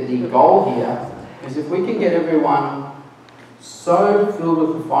the goal here is if we can get everyone so filled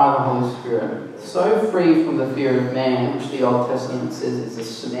with the fire of the Holy Spirit, so free from the fear of man, which the Old Testament says is a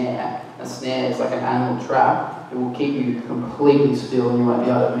snare. A snare is like an animal trap. It will keep you completely still and you won't be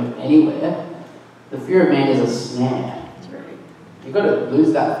able to move anywhere. The fear of man is a snare. You've got to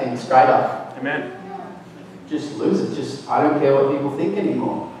lose that thing straight up. Amen. Just lose it. I don't care what people think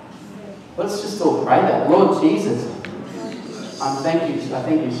anymore. Let's just all pray that. Lord Jesus, I thank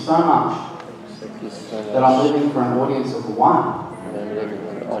you so much that I'm living for an audience of one.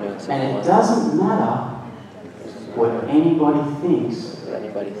 And it doesn't matter what anybody thinks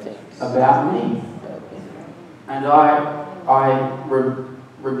about me. And I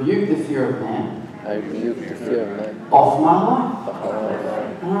rebuke the fear of man off my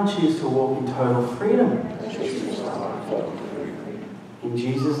life. And I choose to walk in total freedom. In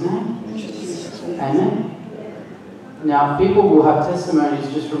Jesus' name. Amen. Now, people will have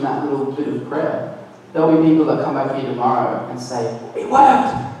testimonies just from that little bit of prayer. There'll be people that come back here tomorrow and say, it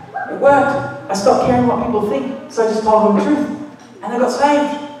worked. It worked. I stopped caring what people think, so I just told them the truth. And they got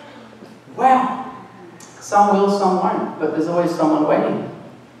saved. Wow. Some will, some won't, but there's always someone waiting.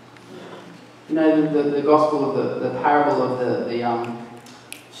 You know, the gospel of the parable of the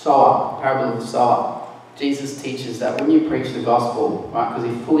sower, parable of the sower. Jesus teaches that when you preach the gospel, right, because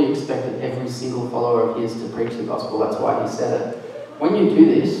he fully expected every single follower of his to preach the gospel, that's why he said it. When you do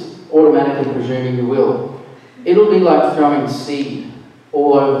this, automatically presuming you will, it'll be like throwing seed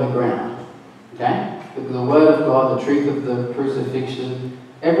all over the ground. Okay? The word of God, the truth of the crucifixion,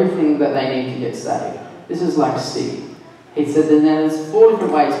 everything that they need to get saved. This is like seed. He said that there's 4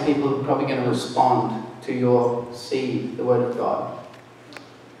 different ways people are probably going to respond to your seed, the word of God.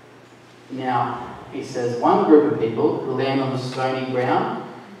 Now, he says one group of people will land on the stony ground.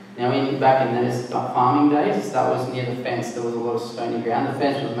 Now, back in those farming days, that was near the fence. There was a lot of stony ground. The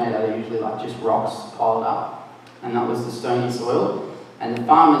fence was made out of usually like just rocks piled up, and that was the stony soil. And the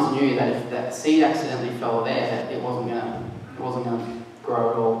farmers knew that if that seed accidentally fell there, it wasn't going to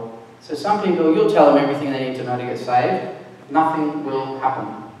grow at all. So some people, you'll tell them everything they need to know to get saved. Nothing will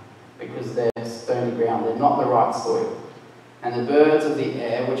happen because they're stony ground. They're not the right soil. And the birds of the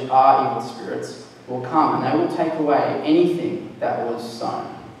air, which are evil spirits, will come and they will take away anything that was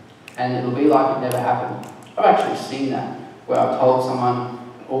sown. And it'll be like it never happened. I've actually seen that, where I've told someone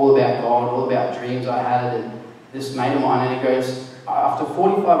all about God, all about dreams I had, and this mate of mine, and he goes, after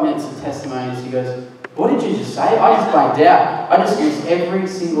 45 minutes of testimonies, he goes, what did you just say? I just blanked out. I just missed every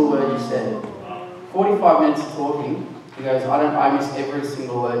single word you said. 45 minutes of talking, he goes, I missed every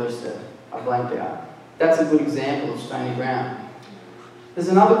single word you said. I blanked out. That's a good example of stony ground. There's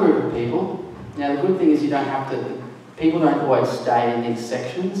another group of people. Now, the good thing is you don't have to, people don't always stay in these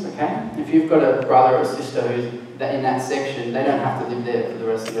sections, okay? If you've got a brother or sister who's in that section, they don't have to live there for the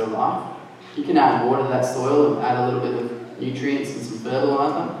rest of their life. You can add water to that soil and add a little bit of nutrients and some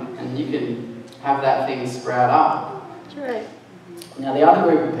fertilizer, and you can have that thing sprout up. That's right. Now, the other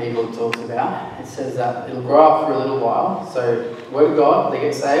group of people it talks about, it says that it'll grow up for a little while. So, Word of God, they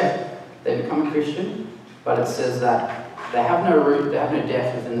get saved, they become a Christian, but it says that they have no root, they have no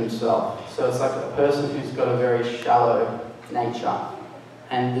depth within themselves. So it's like a person who's got a very shallow nature.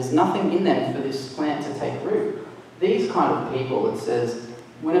 And there's nothing in them for this plant to take root. These kind of people, it says,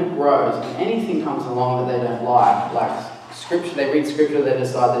 when it grows, and anything comes along that they don't like scripture, they read scripture they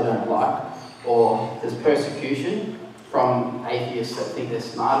decide they don't like, or there's persecution, from atheists that think they're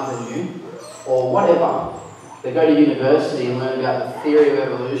smarter than you, or whatever. They go to university and learn about the theory of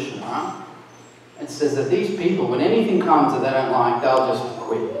evolution, right? It says that these people, when anything comes that they don't like, they'll just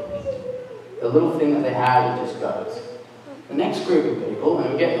quit. The little thing that they had, it just goes. The next group of people,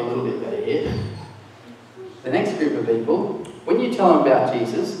 and we're getting a little bit better here, the next group of people, when you tell them about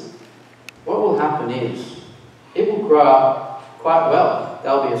Jesus, what will happen is, it will grow up quite well.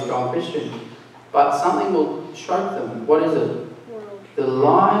 They'll be a strong Christian. But something will choke them. What is it? The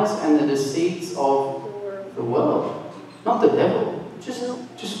lies and the deceits of the world. Not the devil.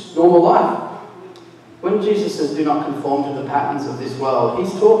 Just normal life. When Jesus says, do not conform to the patterns of this world,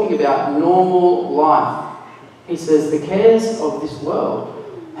 he's talking about normal life. He says, the cares of this world.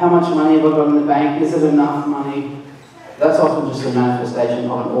 How much money have I got in the bank? Is it enough money? That's often just a manifestation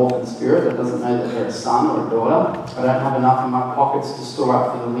of an orphan spirit that doesn't know that they're a son or a daughter. I don't have enough in my pockets to store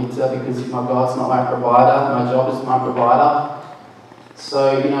up for the winter because my God's not my provider. My job is my provider.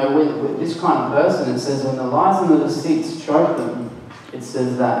 So, you know, with this kind of person, it says when the lies and the deceits choke them, it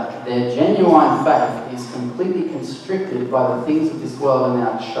says that their genuine faith is completely constricted by the things of this world and they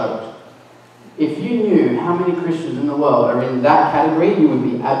are choked. If you knew how many Christians in the world are in that category, you would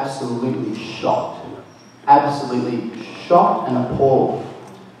be absolutely shocked. Absolutely shocked and appalled.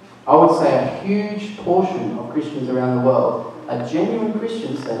 I would say a huge portion of Christians around the world are genuine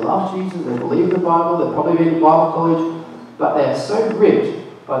Christians. They love Jesus, they believe the Bible, they've probably been to Bible college, but they are so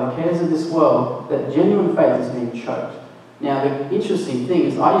gripped by the cares of this world that genuine faith is being choked. Now, the interesting thing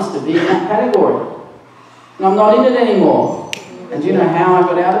is I used to be in that category, and I'm not in it anymore. And do you know how I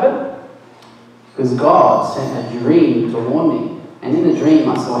got out of it? Because God sent a dream to warn me. And in the dream,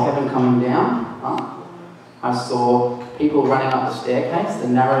 I saw heaven coming down. I saw people running up the staircase, the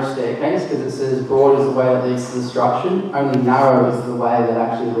narrow staircase, because it says broad is the way that leads to destruction. Only narrow is the way that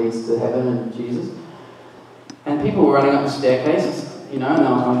actually leads to heaven and Jesus. And people were running up the staircase, you know, and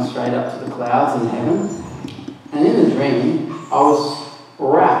they were going straight up to the clouds in heaven. And in the dream, I was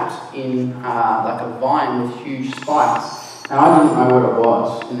wrapped in like a vine with huge spikes. And I didn't know what it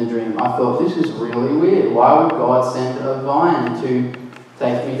was in the dream. I thought, this is really weird. Why would God send a vine to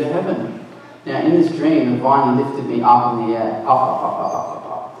take me to heaven? Now, in this dream, the vine lifted me up in the air,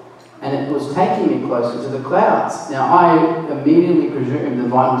 up. And it was taking me closer to the clouds. Now, I immediately presumed the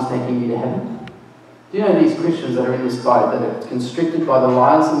vine was taking me to heaven. Do you know these Christians that are in this boat, that are constricted by the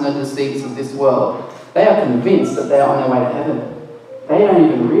lies and the deceits of this world? They are convinced that they are on their way to heaven. They don't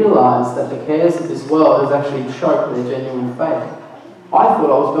even realise that the cares of this world has actually choked their genuine faith. I thought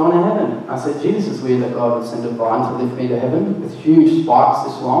I was going to heaven. I said, Jesus, it's weird that God would send a vine to lift me to heaven with huge spikes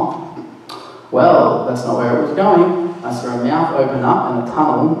this long. Well, that's not where it was going. I saw a mouth open up and a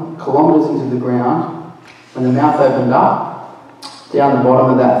tunnel kilometres into the ground. When the mouth opened up, down the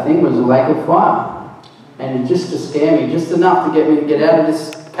bottom of that thing was a lake of fire. And just to scare me, just enough to get me to get out of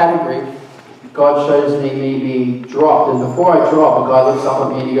this category, God shows me being dropped. And before I drop, a guy looks up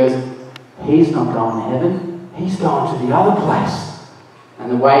at me and he goes, he's not going to heaven, he's going to the other place.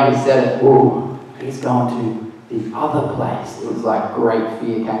 And the way he said it, ooh, he's going to the other place. It was like great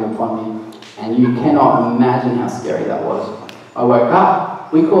fear came upon me. And you cannot imagine how scary that was. I woke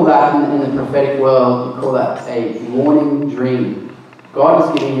up. We call that, in the prophetic world, we call that a warning dream. God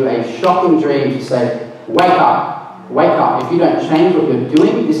is giving you a shocking dream to say, wake up, wake up. If you don't change what you're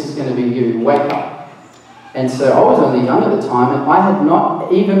doing, this is going to be you. Wake up. And so I was only young at the time, and I had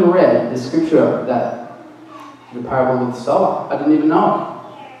not even read the scripture that the parable of the sower. I didn't even know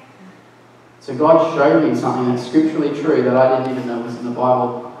it. So God showed me something that's scripturally true that I didn't even know was in the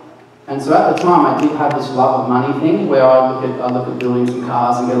Bible. And so at the time, I did have this love of money thing where I look at buildings and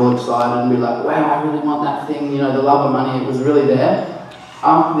cars and get all excited and be like, wow, I really want that thing. You know, the love of money, it was really there.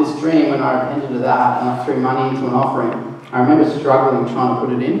 After this dream, when I repented of that and I threw money into an offering, I remember struggling trying to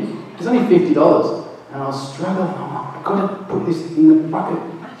put it in. It was only $50. And I was struggling. I'm like, I've got to put this in the bucket.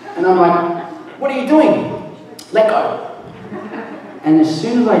 And I'm like, what are you doing? Let go. And as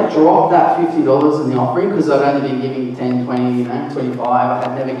soon as I dropped that $50 in the offering, because I'd only been giving 10, 20, 25, I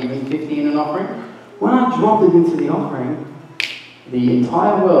had never given 50 in an offering. When I dropped it into the offering, the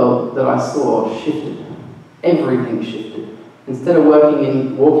entire world that I saw shifted. Everything shifted. Instead of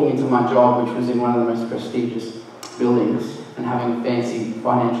walking into my job, which was in one of the most prestigious buildings and having a fancy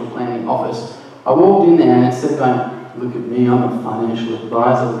financial planning office, I walked in there and instead of going, look at me, I'm a financial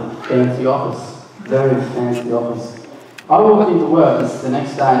advisor with a fancy office, very fancy office. I walked into work the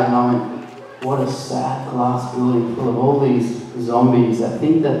next day and I went, what a sad glass building full of all these zombies that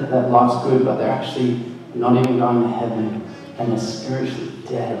think that life's good, but they're actually not even going to heaven and they're spiritually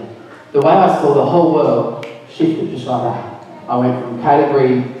dead. The way I saw the whole world shifted just like that. I went from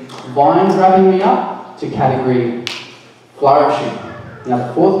category vines wrapping me up to category flourishing. Now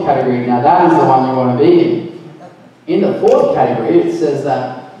the fourth category, now that is the one you want to be in. In the fourth category, it says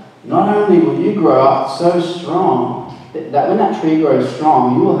that not only will you grow up so strong, that when that tree grows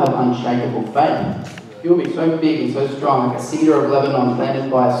strong, you will have unshakable faith. You'll be so big and so strong, like a cedar of Lebanon planted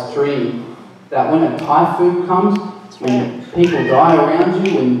by a stream, that when a typhoon comes, when people die around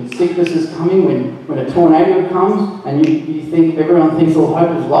you, when sickness is coming, when a tornado comes, and you think everyone thinks all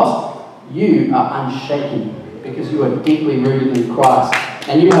hope is lost, you are unshaken because you are deeply rooted in Christ.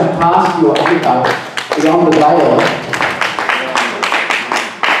 And you have passed your anchor beyond the veil.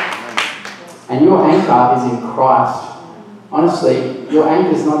 And your anchor is in Christ. Honestly, your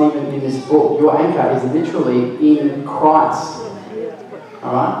anchor is not even in this book. Your anchor is literally in Christ.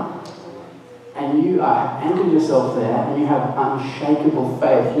 Alright? And you are anchored yourself there, and you have unshakable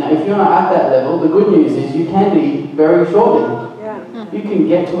faith. Now, if you're not at that level, the good news is you can be very shortly. You can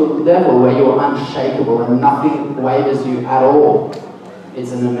get to a level where you're unshakable and nothing wavers you at all.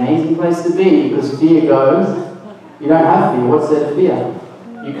 It's an amazing place to be, because fear goes, you don't have fear. What's there to fear?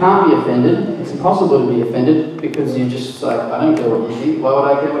 You can't be offended. It's impossible to be offended because you're just like, I don't care what you think. Why would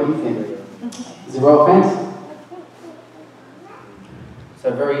I care what you think? Zero offense.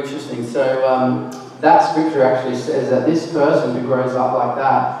 So very interesting. So that scripture actually says that this person who grows up like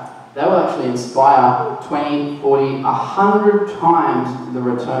that, they will actually inspire 20, 40, 100 times the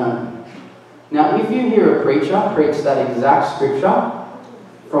return. Now, if you hear a preacher preach that exact scripture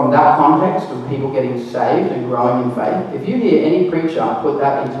from that context of people getting saved and growing in faith, if you hear any preacher put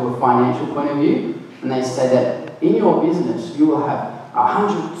that into a financial point of view, and they say that in your business you will have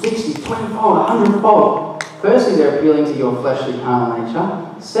 160, 20-fold, 100-fold. Firstly, they're appealing to your fleshly carnal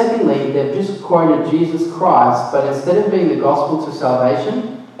nature. Secondly, they've just quoted Jesus Christ, but instead of being the gospel to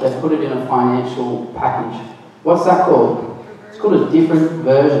salvation, they've put it in a financial package. What's that called? It's called a different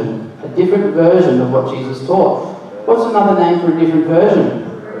version. A different version of what Jesus taught. What's another name for a different version?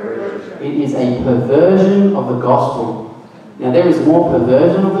 It is a perversion of the gospel. Now, there is more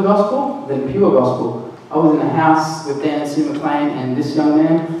perversion of the gospel than pure gospel. I was in a house with Dan and Sue McLean and this young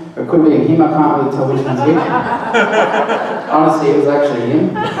man, or it could be him, I can't really tell which one's which. Honestly, it was actually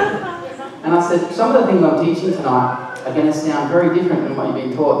him. And I said, some of the things I'm teaching tonight are going to sound very different than what you've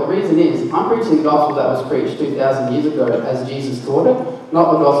been taught. The reason is, I'm preaching the gospel that was preached 2,000 years ago as Jesus taught it,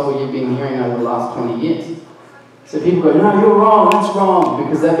 not the gospel you've been hearing over the last 20 years. So people go, no, you're wrong, that's wrong,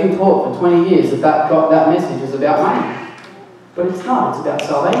 because they've been taught for 20 years that message is about money. But it's not, it's about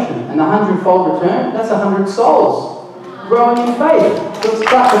salvation. And the 100-fold return, that's 100 souls growing in faith. Let's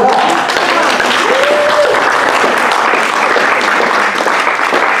clap for that.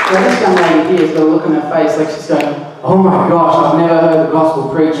 So this young lady here has got a look on her face like she's going, oh my gosh, I've never heard the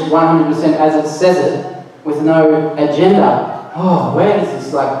gospel preached 100% as it says it, with no agenda. Oh, where is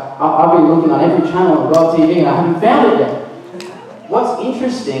this? Like, I've been looking on every channel on God TV and I haven't found it yet. What's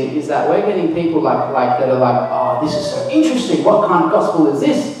interesting is that we're getting people like that are like, oh, this is so interesting. What kind of gospel is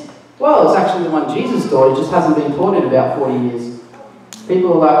this? Well, it's actually the one Jesus taught. It just hasn't been taught in about 40 years.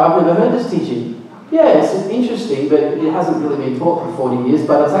 People are like, I've never heard this teaching. Yeah, it's interesting, but it hasn't really been taught for 40 years,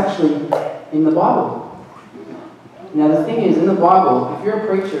 but it's actually in the Bible. Now the thing is, in the Bible, if you're a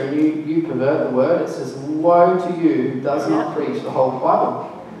preacher and you pervert the word, it says, woe to you who does not preach the whole Bible.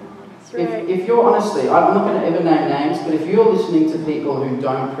 Right. If you're honestly, I'm not going to ever name names, but if you're listening to people who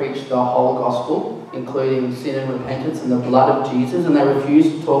don't preach the whole gospel, including sin and repentance and the blood of Jesus, and they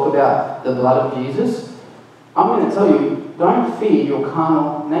refuse to talk about the blood of Jesus, I'm going to tell you, don't feed your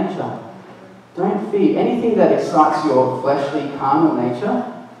carnal nature. Don't feed anything that excites your fleshly carnal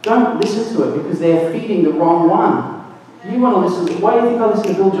nature. Don't listen to it because they're feeding the wrong one. You want to listen, why do you think I listen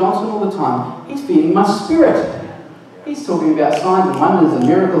to Bill Johnson all the time? He's feeding my spirit. He's talking about signs and wonders and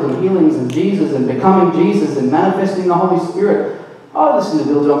miracles and healings and Jesus and becoming Jesus and manifesting the Holy Spirit. I listen to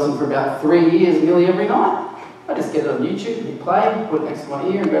Bill Johnson for about 3 years nearly every night. I just get it on YouTube, hit play, put it next to my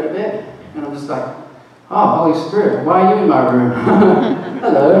ear and go to bed. And I'm just like, oh, Holy Spirit, why are you in my room?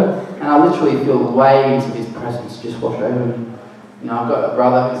 Hello. And I literally feel the waves of His presence just wash over me. You know, I've got a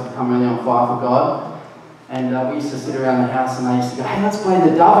brother who's become really on fire for God. And we used to sit around the house and they used to go, hey, let's play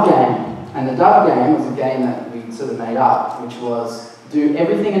the dove game. And the dove game was a game that we sort of made up, which was do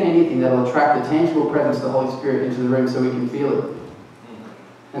everything and anything that will attract the tangible presence of the Holy Spirit into the room so we can feel it.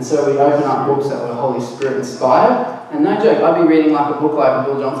 And so we open up books that were Holy Spirit inspired. And no joke, I'd be reading like a book like a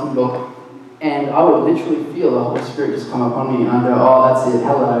Bill Johnson book, and I would literally feel the Holy Spirit just come upon me, and I'd go, oh, that's it,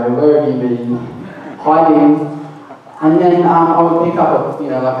 hello, where have you been? Hiding. And then I would pick up a,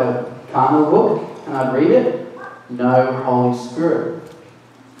 like a carnal book, and I'd read it. No Holy Spirit.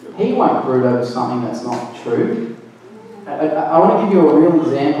 He won't brood over something that's not true. I want to give you a real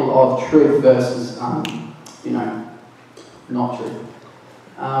example of truth versus, not true.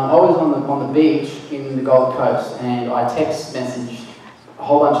 I was on the beach in the Gold Coast, and I text messaged a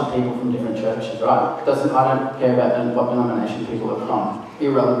whole bunch of people from different churches, right? I don't care about what denomination people are from.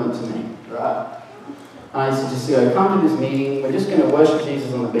 Irrelevant to me, right? And I used to just go, come to this meeting, we're just going to worship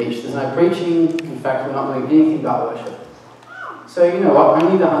Jesus on the beach. There's no preaching, in fact we're not doing anything but worship. So you know what,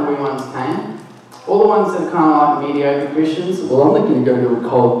 only the hungry ones came. All the ones that are kind of like mediocre Christians, well, I'm not going to go to a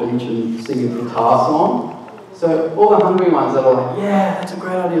cold beach and sing a guitar song. So all the hungry ones that are like, yeah, that's a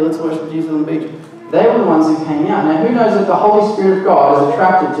great idea, let's worship Jesus on the beach. They were the ones who came out. Now who knows that the Holy Spirit of God is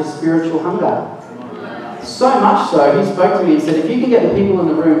attracted to spiritual hunger? So much so, he spoke to me and said, if you can get the people in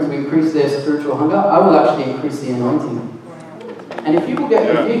the room to increase their spiritual hunger, I will actually increase the anointing. And if you get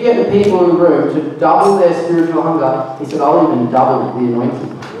the people in the room to double their spiritual hunger, he said, I'll even double the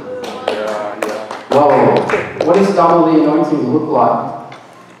anointing. Well, what does double the anointing look like?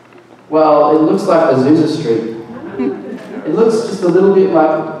 Well, it looks like Azusa Street. It looks just a little bit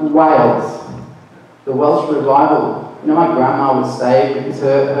like Wales, the Welsh revival. You know, my grandma was saved because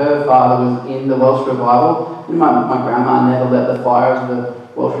her father was in the Welsh revival. You know, my grandma never let the fire of the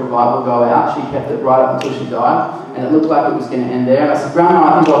Welsh revival go out. She kept it right up until she died, and it looked like it was going to end there. And I said,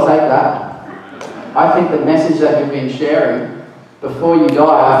 Grandma, I think I'll take that. I think the message that you've been sharing before you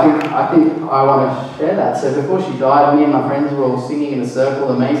die, I think I want to share that. So before she died, me and my friends were all singing in a circle,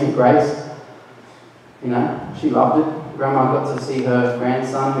 Amazing Grace. You know, she loved it. Grandma got to see her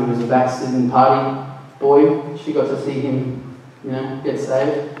grandson, who was a backslidden party boy. She got to see him, you know, get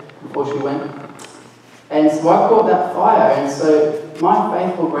saved before she went. And so I caught that fire. And so my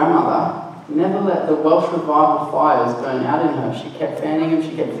faithful grandmother never let the Welsh revival fires burn out in her. She kept fanning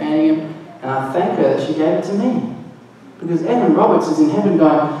him, and I thank her that she gave it to me. Because Evan Roberts is in heaven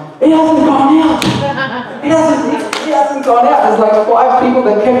going, it hasn't gone out! It hasn't gone out! There's like 5 people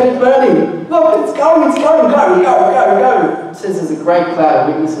that kept it burning. Look, it's going, go! It says there's a great cloud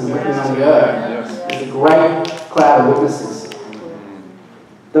of witnesses looking on the earth. There's a great cloud of witnesses.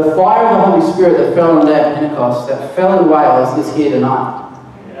 The fire of the Holy Spirit that fell on the day of Pentecost, that fell in Wales, is here tonight.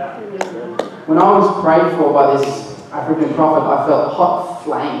 When I was prayed for by this African prophet, I felt hot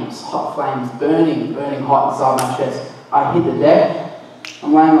flames burning hot inside my chest. I hit the deck,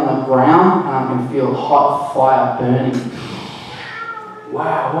 I'm laying on the ground, and I can feel hot fire burning.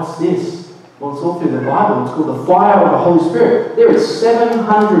 Wow, what's this? Well, it's all through the Bible. It's called the fire of the Holy Spirit. There is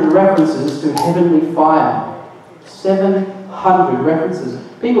 700 references to heavenly fire. 700 references.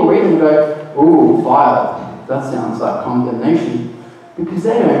 People read them and go, ooh, fire. That sounds like condemnation. Because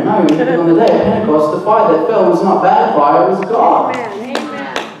they don't know that on the day of Pentecost, the fire that fell was not bad fire, it was God.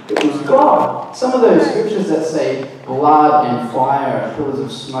 Amen. It was God. Some of those scriptures that say blood and fire and pillars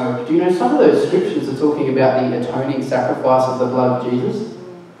of smoke, do you know some of those scriptures are talking about the atoning sacrifice of the blood of Jesus?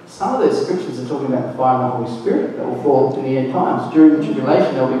 Some of those scriptures are talking about the fire of the Holy Spirit that will fall in the end times. During the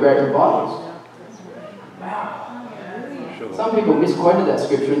tribulation, there will be great revivals. Wow. Some people misquoted that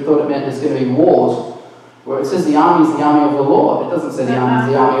scripture and thought it meant there's going to be wars, where it says the army is the army of the Lord. It doesn't say the army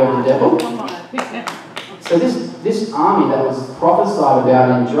is the army of the devil. So this army that was prophesied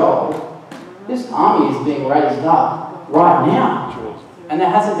about in Joel, this army is being raised up right now. And there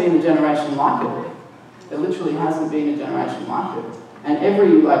hasn't been a generation like it. There literally hasn't been a generation like it. And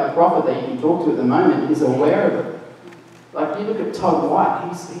every prophet that you can talk to at the moment is aware of it. Like you look at Todd White,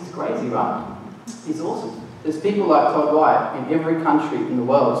 he's crazy, right? He's awesome. There's people like Todd White in every country in the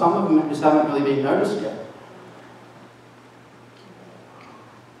world. Some of them just haven't really been noticed yet.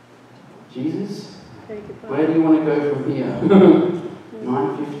 Jesus, where do you want to go from here?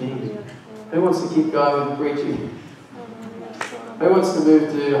 9:15. Who wants to keep going with preaching? Who wants to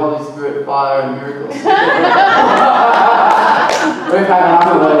move to Holy Spirit, fire, and miracles? We've had enough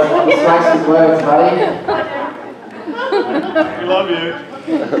of those persuasive words, buddy. We love you.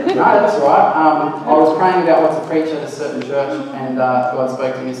 No, that's all right. I was praying about what to preach at a certain church, and God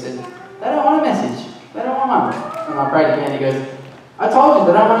spoke to me and said, they don't want a message. They don't want one. And I prayed again, and he goes, I told you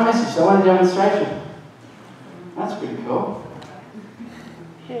they don't want a message, they want a demonstration. That's pretty cool.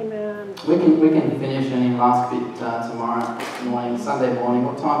 Amen. We can finish any last bit tomorrow morning, Sunday morning.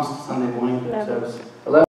 What time's Sunday morning service? 11.